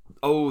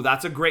 Oh,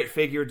 that's a great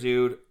figure,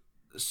 dude.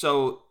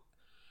 So,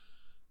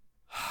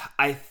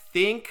 I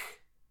think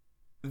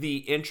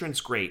the entrance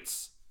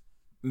greats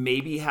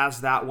maybe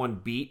has that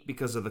one beat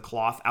because of the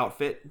cloth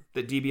outfit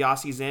that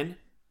DiBiase's in.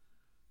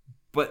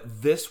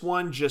 But this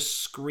one just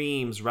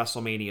screams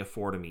WrestleMania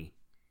 4 to me.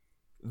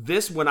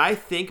 This, when I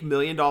think $1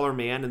 Million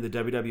Man in the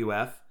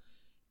WWF,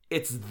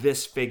 it's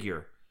this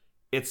figure.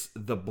 It's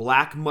the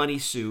black money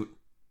suit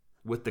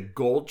with the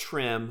gold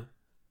trim.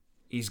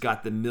 He's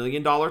got the $1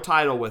 Million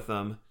title with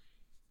him.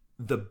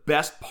 The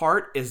best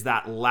part is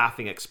that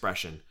laughing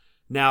expression.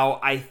 Now,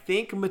 I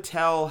think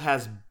Mattel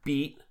has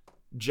beat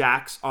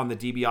Jakks on the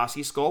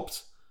DiBiase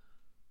sculpts,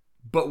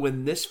 but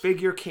when this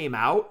figure came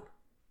out,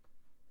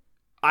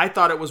 I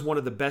thought it was one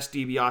of the best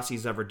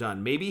DiBiase's ever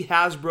done. Maybe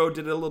Hasbro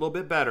did it a little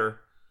bit better,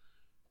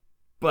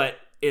 but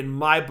in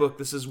my book,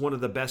 this is one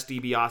of the best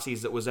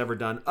DiBiase's that was ever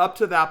done up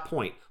to that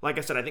point. Like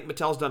I said, I think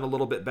Mattel's done a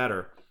little bit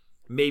better.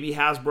 Maybe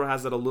Hasbro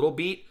has it a little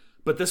beat,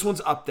 but this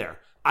one's up there.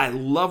 I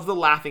love the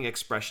laughing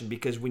expression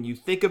because when you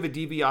think of a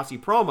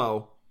DiBiase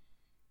promo,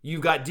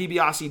 you've got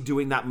DiBiase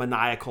doing that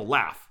maniacal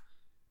laugh.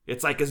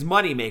 It's like his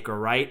moneymaker,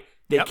 right?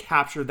 They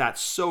captured that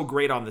so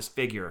great on this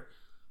figure.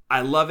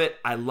 I love it.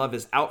 I love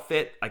his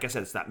outfit. Like I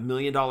said, it's that $1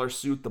 Million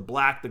suit, the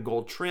black, the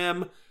gold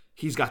trim.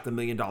 He's got the $1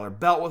 Million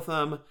belt with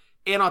him.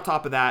 And on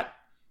top of that,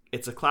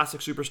 it's a Classic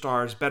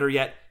Superstars. Better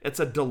yet, it's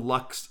a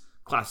deluxe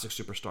Classic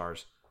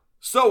Superstars.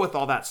 So with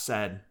all that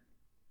said,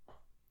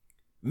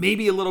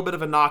 maybe a little bit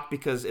of a knock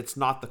because it's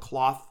not the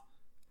cloth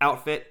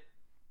outfit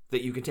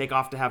that you can take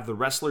off to have the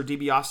wrestler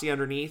DiBiase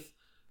underneath.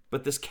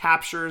 But this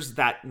captures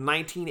that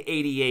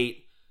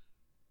 1988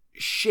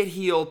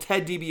 shitheel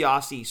Ted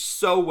DiBiase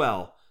so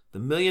well. The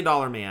 $1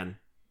 Million Man.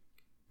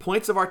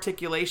 Points of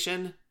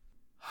articulation.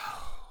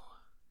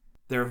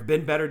 There have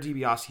been better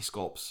DiBiase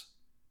sculpts.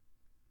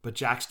 But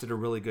Jakks did a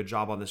really good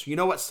job on this. You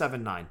know what?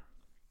 7-9.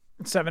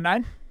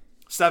 7-9?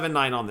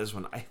 7-9 on this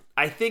one.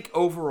 I think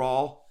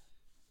overall,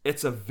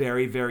 it's a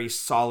very, very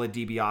solid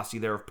DiBiase.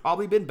 There have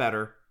probably been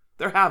better.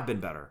 There have been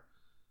better.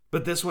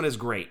 But this one is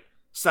great.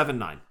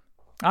 7-9.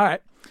 All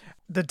right.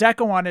 The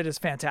deco on it is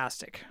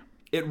fantastic.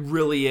 It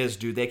really is,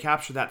 dude. They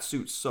capture that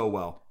suit so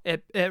well.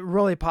 It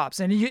really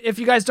pops. And if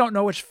you guys don't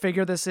know which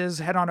figure this is,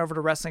 head on over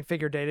to Wrestling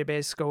Figure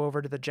Database, go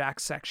over to the Jakks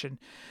section,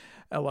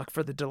 look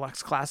for the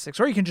Deluxe Classics,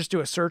 or you can just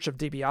do a search of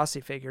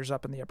DiBiase figures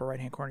up in the upper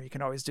right-hand corner. You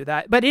can always do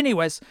that. But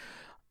anyways,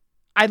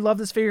 I love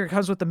this figure. It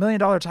comes with the $1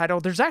 Million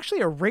title. There's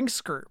actually a ring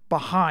skirt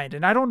behind,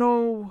 and I don't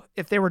know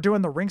if they were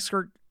doing the ring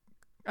skirt.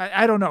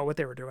 I don't know what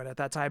they were doing at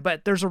that time,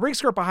 but there's a ring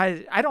skirt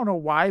behind. I don't know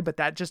why, but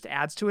that just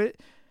adds to it.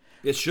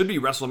 It should be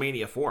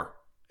WrestleMania 4.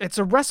 It's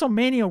a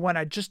WrestleMania one.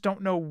 I just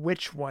don't know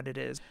which one it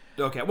is.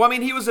 Okay. Well, I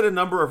mean, he was at a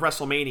number of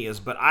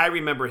WrestleManias, but I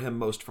remember him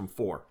most from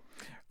 4.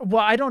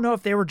 Well, I don't know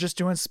if they were just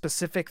doing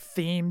specific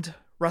themed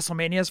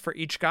WrestleManias for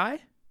each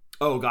guy.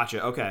 Oh,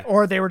 gotcha. Okay.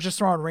 Or they were just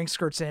throwing ring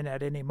skirts in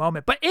at any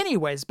moment. But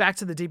anyways, back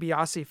to the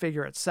DiBiase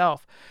figure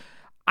itself.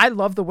 I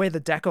love the way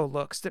the deco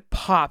looks. It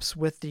pops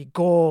with the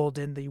gold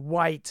and the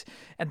white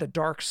and the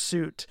dark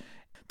suit.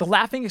 The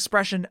laughing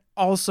expression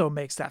also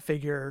makes that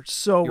figure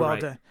so well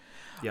done.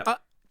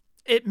 Yep.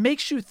 It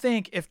makes you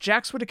think if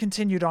Jakks would have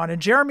continued on,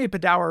 and Jeremy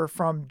Padower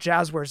from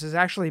Jazzwares has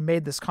actually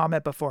made this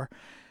comment before,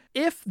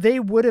 if they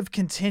would have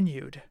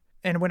continued,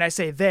 and when I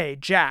say they,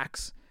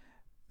 Jakks,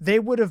 they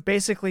would have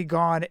basically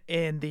gone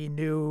in the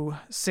new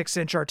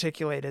 6-inch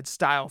articulated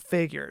style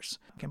figures.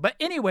 Okay, but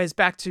anyways,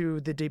 back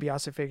to the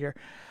DiBiase figure.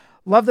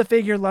 Love the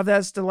figure. Love that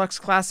it's Deluxe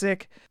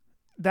Classic.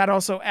 That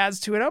also adds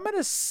to it. I'm going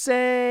to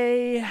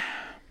say,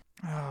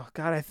 oh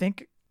God, I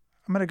think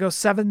I'm going to go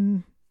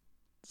 7-7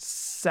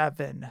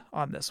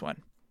 on this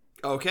one.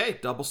 Okay,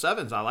 double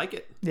 7s. I like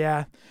it.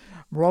 Yeah,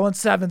 I'm rolling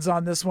 7s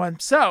on this one.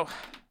 So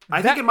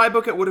I think in my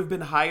book it would have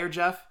been higher,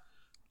 Jeff,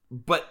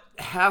 but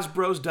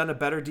Hasbro's done a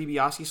better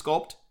DiBiase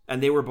sculpt,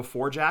 and they were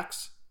before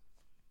Jakks.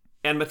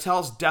 And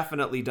Mattel's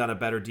definitely done a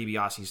better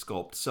DiBiase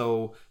sculpt.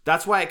 So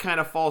that's why it kind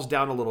of falls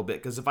down a little bit.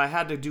 Because if I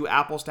had to do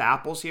apples to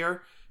apples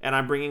here, and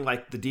I'm bringing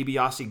like the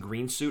DiBiase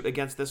green suit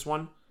against this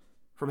one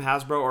from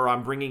Hasbro, or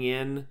I'm bringing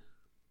in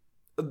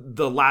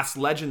the Last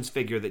Legends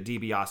figure that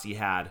DiBiase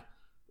had,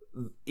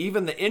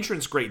 even the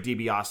entrance great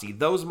DiBiase,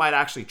 those might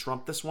actually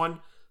trump this one.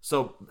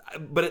 So,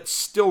 but it's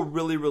still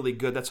really, really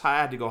good. That's why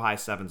I had to go high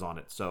 7s on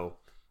it. So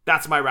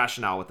that's my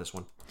rationale with this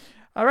one.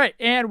 All right,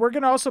 and we're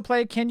going to also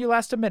play Can You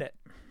Last a Minute?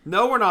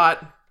 No, we're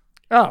not.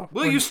 Oh.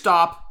 Will you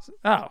stop?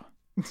 Oh.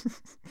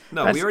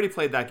 No, we already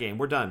played that game.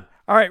 We're done.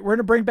 All right, we're going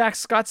to bring back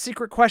Scott's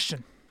secret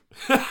question.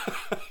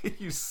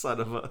 You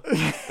son of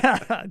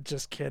a...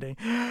 Just kidding.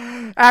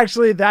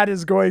 Actually, that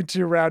is going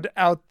to round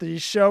out the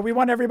show. We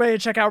want everybody to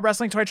check out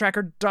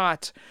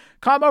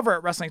WrestlingToyTracker.com. Over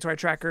at Wrestling Toy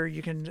Tracker,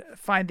 you can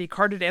find the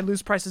carded and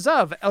loose prices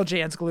of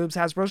LJN's, Galoobs,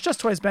 Hasbro's, Just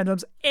Toys,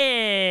 Bend-Ems,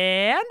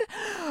 and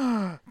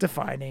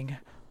Defining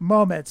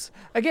Moments.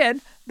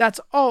 Again, that's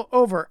all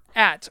over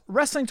at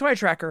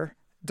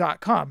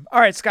WrestlingToyTracker.com. All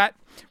right, Scott,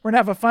 we're going to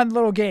have a fun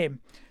little game.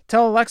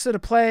 Tell Alexa to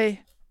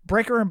play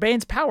Breaker and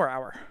Bane's Power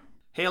Hour.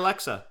 Hey,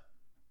 Alexa.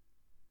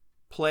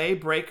 Play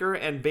Breaker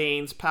and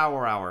Bane's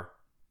Power Hour.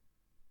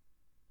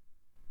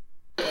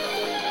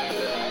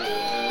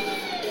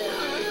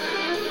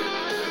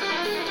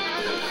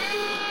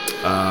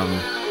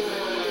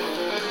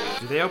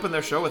 Do they open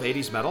their show with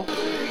 80s metal?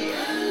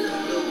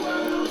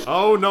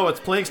 Oh no, it's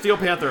playing Steel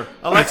Panther.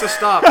 Alexa,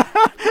 stop.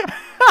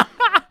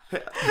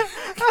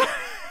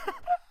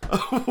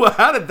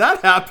 How did that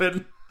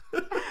happen?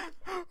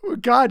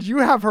 God, you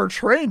have her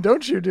trained,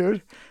 don't you,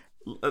 dude?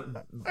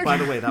 By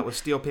the way, that was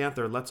Steel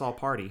Panther. Let's all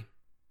party.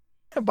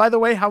 By the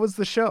way, how was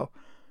the show?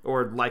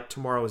 Or like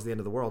tomorrow is the end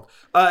of the world.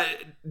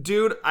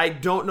 Dude, I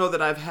don't know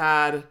that I've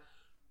had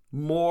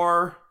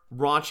more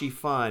raunchy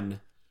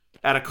fun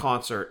at a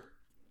concert.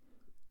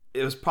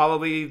 It was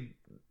probably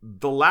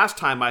the last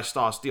time I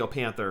saw Steel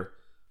Panther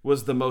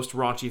was the most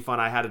raunchy fun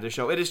I had at a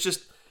show. It is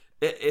just,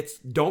 it's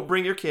don't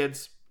bring your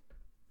kids.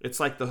 It's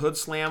like the Hood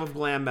Slam of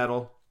glam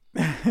metal.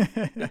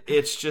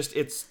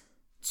 It's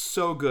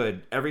so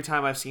good. Every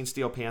time I've seen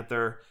Steel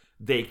Panther,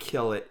 they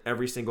kill it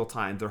every single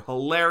time. They're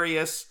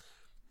hilarious.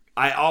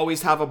 I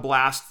always have a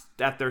blast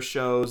at their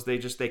shows.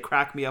 They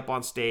crack me up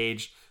on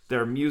stage.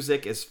 Their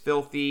music is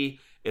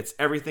filthy. It's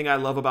everything I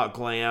love about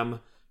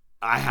glam.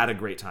 I had a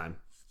great time.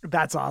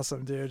 That's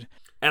awesome, dude.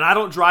 And I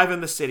don't drive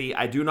in the city.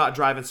 I do not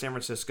drive in San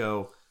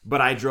Francisco,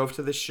 but I drove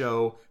to this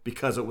show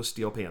because it was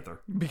Steel Panther.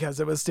 Because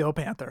it was Steel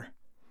Panther.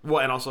 Well,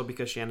 and also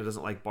because Shannon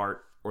doesn't like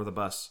BART or the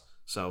bus.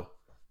 So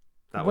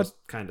that was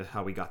kind of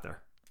how we got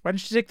there. Why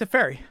didn't you take the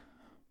ferry?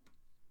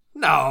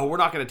 No, we're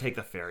not going to take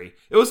the ferry.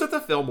 It was at the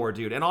Fillmore,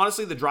 dude. And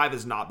honestly, the drive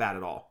is not bad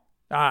at all.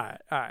 All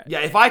right. Yeah,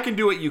 if I can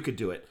do it, you could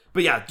do it.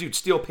 But yeah, dude,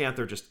 Steel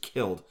Panther just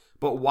killed.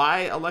 But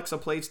why Alexa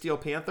played Steel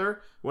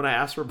Panther when I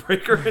asked for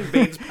Breaker and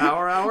Bane's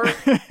Power Hour?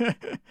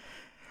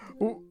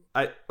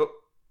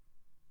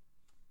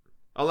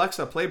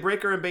 Alexa, play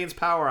Breaker and Bane's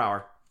Power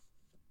Hour.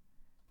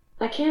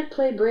 I can't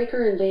play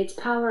Breaker and Bane's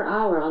Power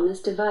Hour on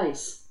this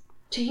device.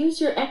 To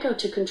use your Echo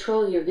to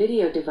control your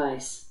video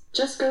device,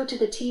 just go to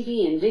the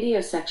TV and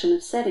video section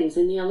of settings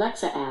in the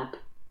Alexa app.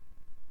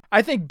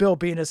 I think Bill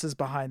Venus is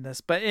behind this,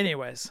 but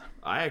anyways.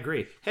 I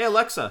agree. Hey,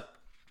 Alexa,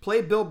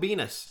 play Bill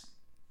Venus.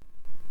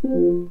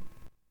 Nope,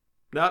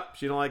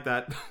 she don't like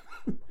that.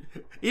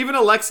 Even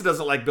Alexa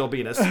doesn't like Bill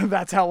Venus.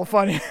 That's hella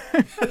funny.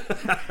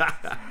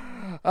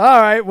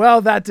 All right,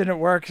 well, that didn't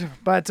work,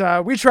 but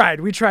we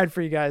tried. We tried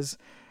for you guys.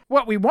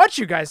 What we want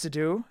you guys to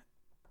do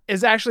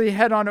is actually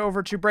head on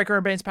over to Breaker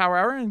and Bane's Power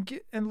Hour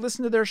and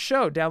listen to their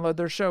show. Download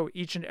their show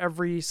each and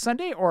every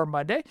Sunday or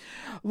Monday.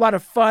 A lot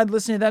of fun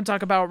listening to them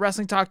talk about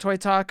wrestling talk, toy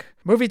talk,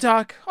 movie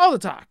talk, all the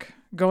talk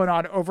going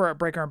on over at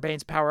Breaker and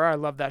Bane's Power Hour. I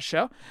love that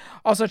show.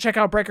 Also, check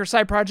out Breaker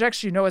Side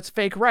Projects. You know it's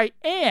fake, right?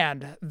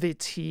 And the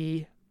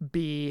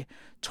TB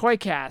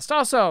Toycast.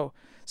 Also,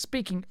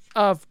 speaking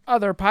of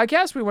other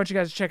podcasts, we want you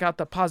guys to check out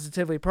the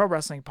Positively Pro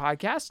Wrestling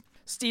podcast.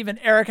 Steve and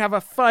Eric have a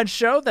fun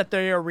show that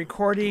they are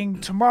recording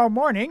tomorrow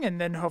morning,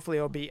 and then hopefully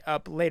it'll be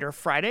up later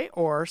Friday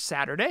or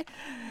Saturday.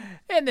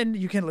 And then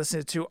you can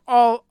listen to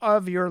all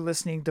of your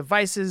listening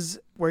devices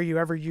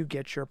wherever you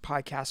get your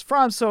podcast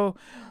from. So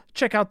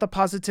check out the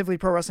Positively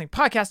Pro Wrestling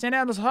podcast. And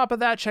on top of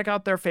that, check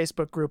out their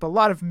Facebook group. A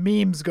lot of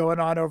memes going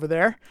on over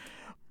there.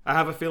 I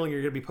have a feeling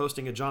you're going to be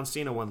posting a John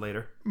Cena one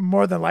later.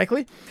 More than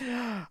likely.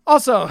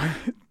 Also,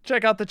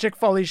 check out the Chick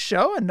Foley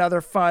Show,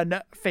 another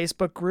fun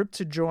Facebook group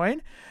to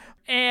join.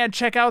 And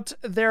check out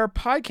their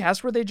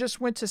podcast where they just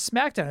went to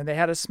SmackDown and they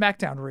had a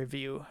SmackDown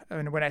review.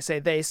 And when I say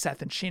they,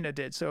 Seth and Sheena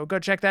did. So go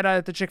check that out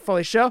at the Chick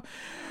Foley Show.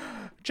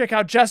 Check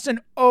out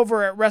Justin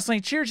over at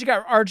Wrestling Cheers. You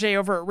got RJ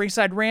over at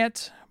Ringside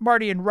Rant.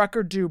 Marty and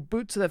Rucker do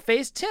Boot to the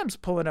Face. Tim's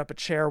pulling up a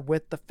chair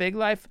with the Fig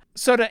Life.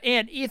 Soda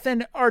and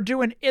Ethan are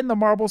doing In the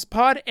Marbles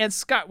Pod. And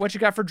Scott, what you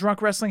got for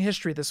Drunk Wrestling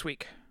History this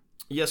week?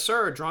 Yes,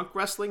 sir. Drunk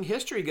Wrestling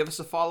History. Give us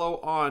a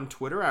follow on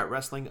Twitter at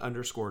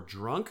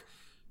wrestling_drunk.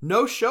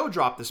 No show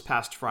dropped this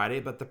past Friday,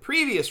 but the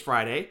previous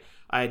Friday,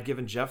 I had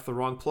given Jeff the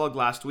wrong plug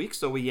last week,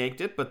 so we yanked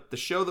it. But the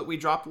show that we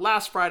dropped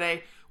last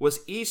Friday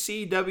was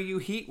ECW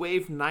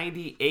Heatwave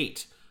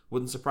 98.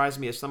 Wouldn't surprise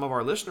me if some of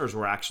our listeners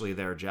were actually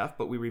there, Jeff.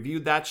 But we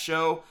reviewed that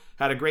show,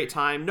 had a great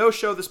time. No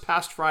show this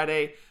past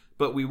Friday,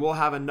 but we will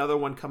have another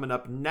one coming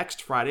up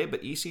next Friday.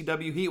 But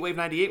ECW Heatwave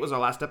 98 was our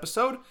last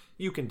episode.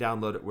 You can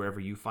download it wherever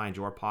you find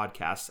your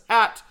podcasts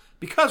at.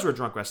 Because we're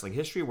Drunk Wrestling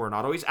History, we're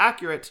not always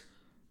accurate,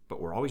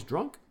 but we're always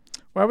drunk.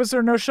 Why was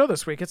there no show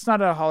this week? It's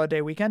not a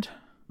holiday weekend.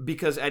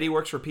 because Eddie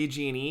works for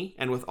PG&E,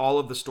 and with all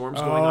of the storms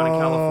going on in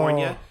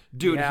California,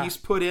 dude, yeah. he's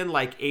put in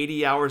like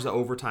 80 hours of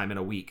overtime in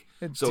a week.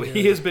 So Dude.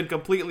 he has been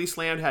completely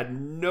slammed, had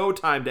no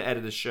time to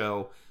edit a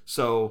show.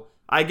 So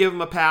I give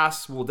him a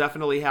pass. We'll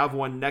definitely have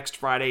one next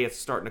Friday. It's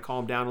starting to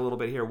calm down a little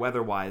bit here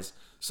weather-wise.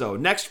 So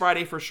next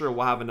Friday for sure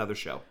we'll have another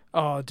show.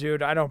 Oh,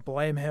 dude, I don't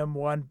blame him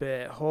one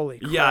bit. Holy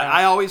crap. Yeah,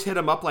 I always hit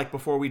him up like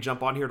before we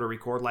jump on here to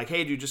record, like,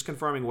 hey, dude, just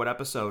confirming what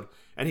episode.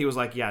 And he was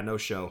like, yeah, no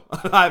show.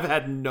 I've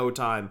had no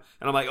time.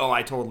 And I'm like, oh,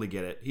 I totally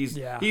get it.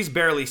 He's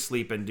barely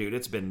sleeping, dude.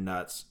 It's been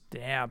nuts.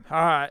 Damn.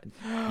 All right.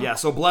 Yeah,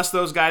 so bless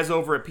those guys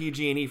over at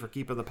PG&E for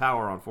keeping the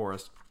power on for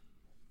us.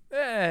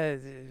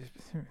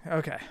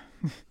 Okay.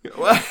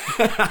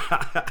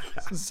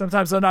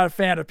 Sometimes I'm not a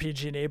fan of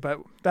PG&E, but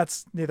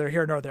that's neither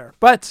here nor there.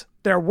 But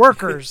they're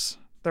workers.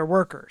 They're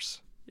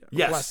workers.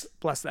 Yes.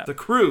 Bless them. The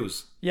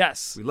crews.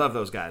 Yes. We love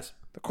those guys.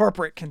 The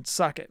corporate can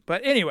suck it.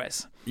 But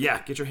anyways.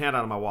 Yeah, get your hand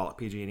out of my wallet,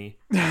 PG&E.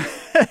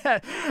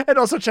 And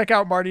also check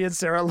out Marty and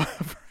Sarah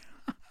Love.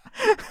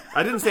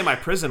 I didn't say my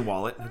prison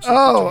wallet. I just put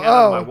your hand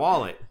out of my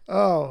wallet.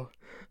 Oh.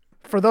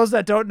 For those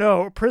that don't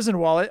know, prison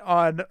wallet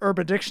on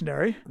Urban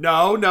Dictionary.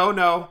 No.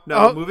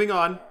 Moving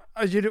on.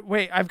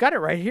 Wait, I've got it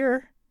right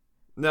here.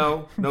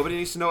 No, nobody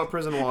needs to know what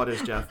prison wallet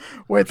is, Jeff.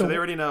 Wait, they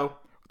already know.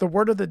 The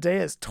word of the day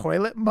is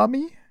toilet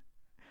mummy.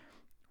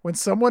 When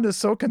someone is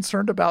so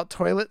concerned about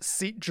toilet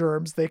seat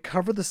germs, they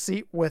cover the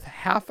seat with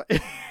half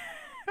a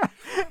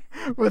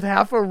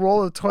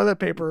roll of toilet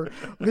paper,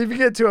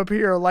 leaving it to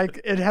appear like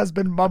it has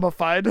been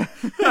mummified.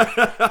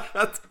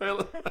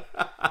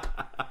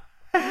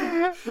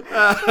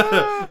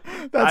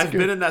 I've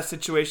been in that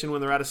situation when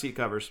they're out of seat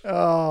covers.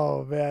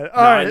 Oh, man.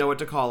 All right. I know what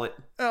to call it.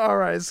 All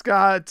right,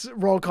 Scott,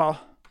 roll call.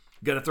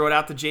 Gonna throw it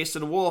out to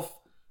Jason Wolf.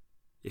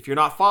 If you're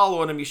not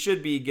following him, you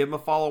should be. Give him a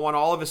follow on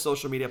all of his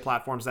social media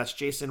platforms. That's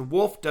Jason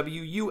Wolf,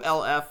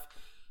 WULF.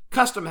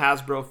 Custom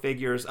Hasbro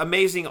figures,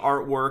 amazing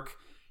artwork.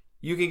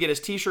 You can get his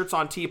t-shirts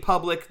on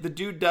TeePublic. The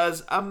dude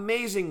does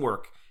amazing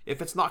work.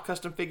 If it's not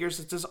custom figures,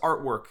 it's his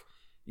artwork.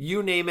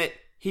 You name it,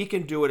 he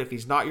can do it. If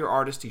he's not your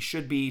artist, he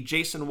should be.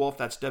 Jason Wolf,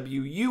 that's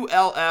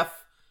WULF.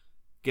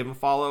 Give him a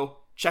follow.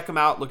 Check him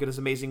out. Look at his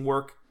amazing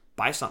work.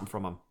 Buy something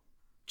from him.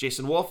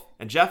 Jason Wolf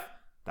and Jeff,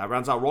 that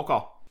rounds out roll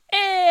call.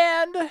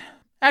 And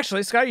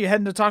actually, Scott, are you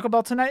heading to Taco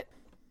Bell tonight?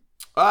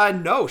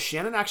 No.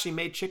 Shannon actually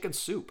made chicken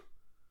soup.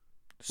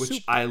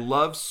 Which I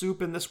love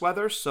soup in this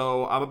weather,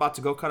 so I'm about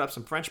to go cut up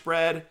some French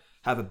bread,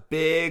 have a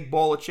big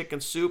bowl of chicken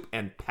soup,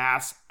 and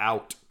pass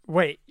out.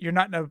 Wait, you're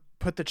not going to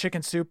put the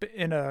chicken soup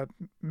in a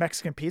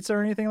Mexican pizza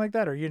or anything like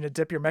that? Or are you going to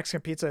dip your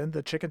Mexican pizza in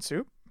the chicken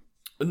soup?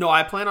 No,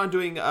 I plan on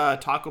doing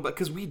Taco Bell,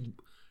 because we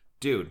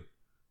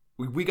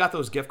got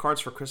those gift cards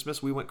for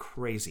Christmas. We went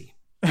crazy.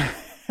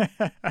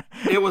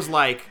 It was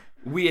like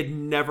we had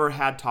never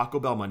had Taco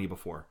Bell money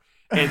before.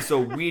 And so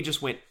we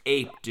just went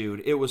ape,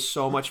 dude. It was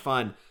so much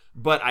fun.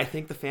 But I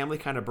think the family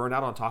kind of burned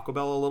out on Taco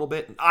Bell a little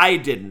bit. I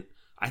didn't.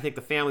 I think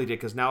the family did,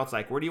 because now it's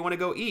like, where do you want to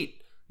go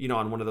eat? You know,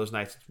 on one of those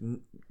nights,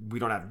 we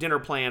don't have dinner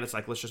planned. It's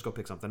like, let's just go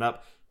pick something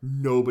up.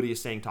 Nobody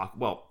is saying Taco.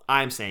 Well,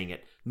 I'm saying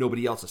it.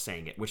 Nobody else is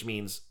saying it, which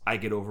means I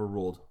get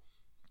overruled.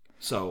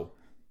 So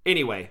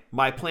anyway,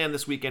 my plan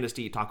this weekend is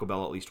to eat Taco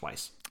Bell at least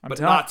twice, but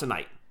not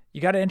tonight.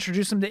 You got to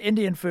introduce them to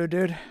Indian food,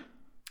 dude.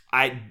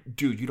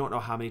 Dude, you don't know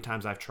how many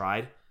times I've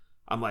tried.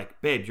 I'm like,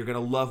 babe, you're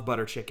going to love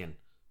butter chicken.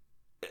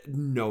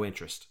 No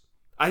interest.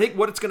 I think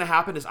what it's going to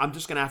happen is I'm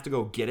just going to have to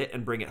go get it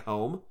and bring it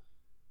home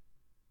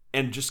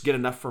and just get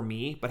enough for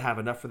me, but have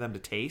enough for them to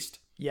taste.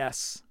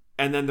 Yes.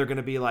 And then they're going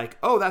to be like,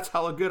 oh, that's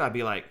hella good. I'd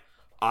be like,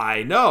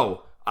 I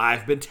know.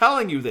 I've been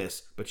telling you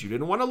this, but you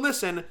didn't want to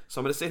listen.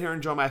 So I'm going to sit here and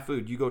enjoy my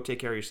food. You go take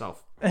care of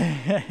yourself.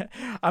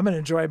 I'm going to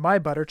enjoy my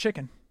butter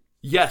chicken.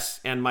 Yes.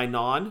 And my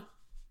naan.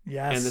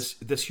 Yes.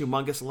 And this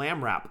humongous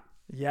lamb wrap.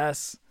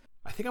 Yes.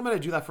 I think I'm going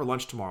to do that for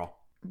lunch tomorrow.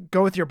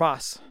 Go with your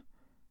boss.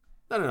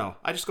 No.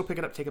 I just go pick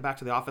it up, take it back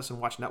to the office,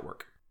 and watch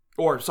Network.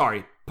 Or,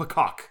 sorry,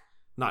 Peacock.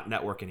 Not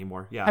Network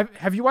anymore. Yeah.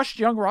 Have you watched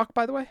Young Rock,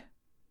 by the way?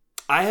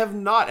 I have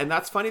not. And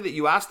that's funny that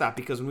you asked that,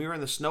 because when we were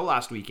in the snow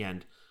last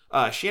weekend,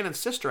 Shannon's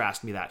sister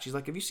asked me that. She's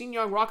like, have you seen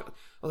Young Rock?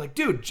 I was like,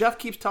 dude, Jeff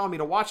keeps telling me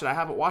to watch it. I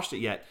haven't watched it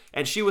yet.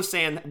 And she was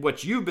saying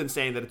what you've been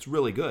saying, that it's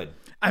really good.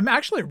 I'm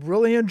actually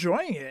really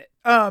enjoying it.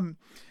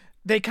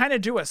 They kind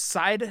of do a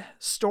side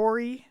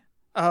story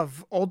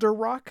of older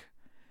Rock.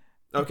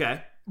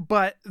 Okay.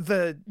 But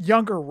the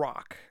younger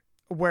Rock,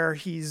 where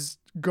he's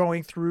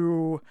going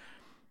through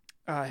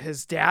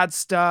his dad's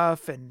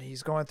stuff, and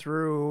he's going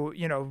through,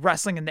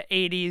 wrestling in the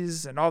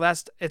 80s and all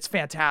that. It's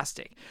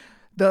fantastic.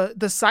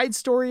 The side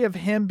story of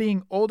him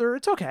being older,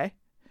 it's okay.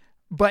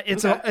 But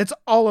it's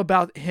all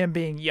about him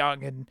being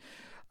young and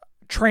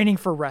training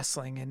for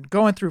wrestling and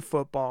going through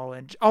football,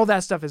 and all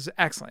that stuff is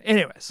excellent.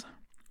 Anyways.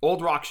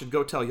 Old Rock should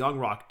go tell Young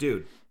Rock,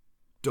 dude,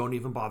 don't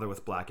even bother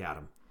with Black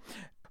Adam.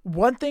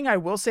 One thing I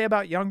will say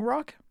about Young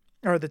Rock,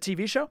 or the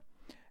TV show,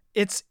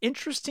 it's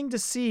interesting to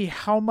see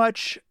how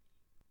much...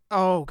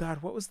 Oh,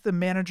 God, what was the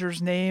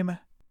manager's name?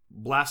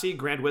 Blassie,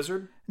 Grand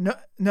Wizard?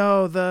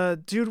 No, the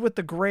dude with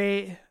the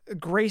gray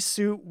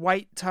suit,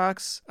 white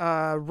tux,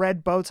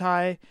 red bow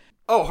tie.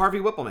 Oh, Harvey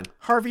Whippleman.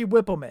 Harvey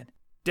Whippleman.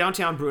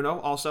 Downtown Bruno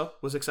also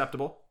was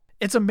acceptable.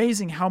 It's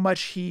amazing how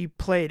much he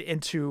played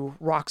into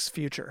Rock's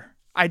future.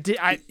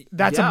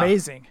 That's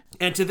amazing.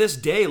 And to this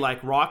day,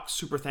 like, Rock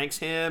super thanks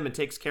him and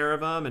takes care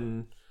of him.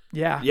 And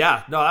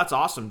yeah, no, that's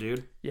awesome,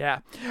 dude. Yeah.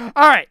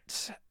 All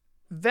right.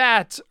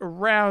 That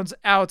rounds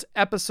out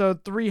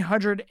episode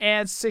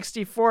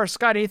 364.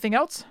 Scott, anything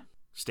else?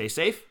 Stay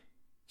safe,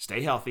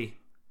 stay healthy.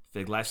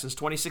 Fig Life since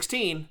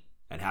 2016,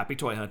 and happy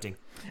toy hunting.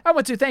 I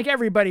want to thank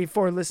everybody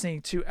for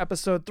listening to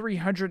episode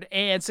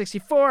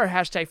 364.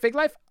 Hashtag Fig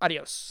Life.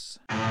 Adios.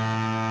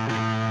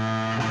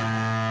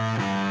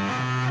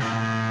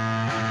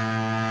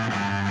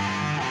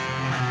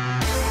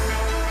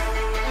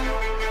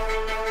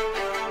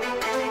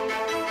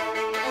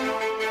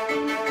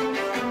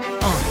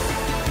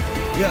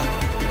 Yeah.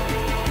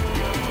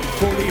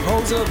 Fully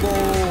posable.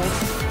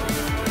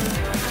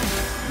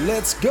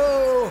 Let's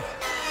go.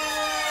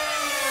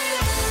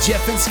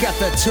 Jeff and Scott,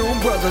 the Toon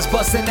Brothers,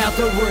 busting out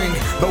the ring.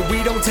 But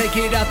we don't take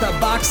it out the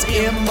box,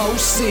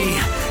 MOC.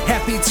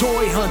 Happy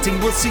toy hunting,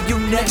 we'll see you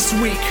next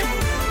week.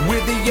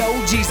 We're the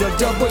OGs of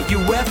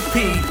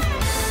WFP.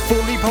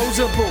 Fully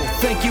posable,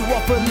 thank you all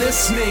for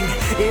listening.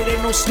 It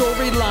ain't no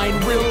storyline,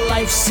 real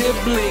life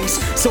siblings.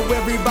 So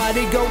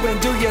everybody go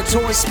and do your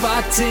toy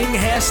spotting.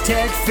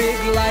 Hashtag Fig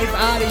Life,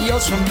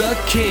 adios from the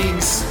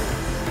Kings.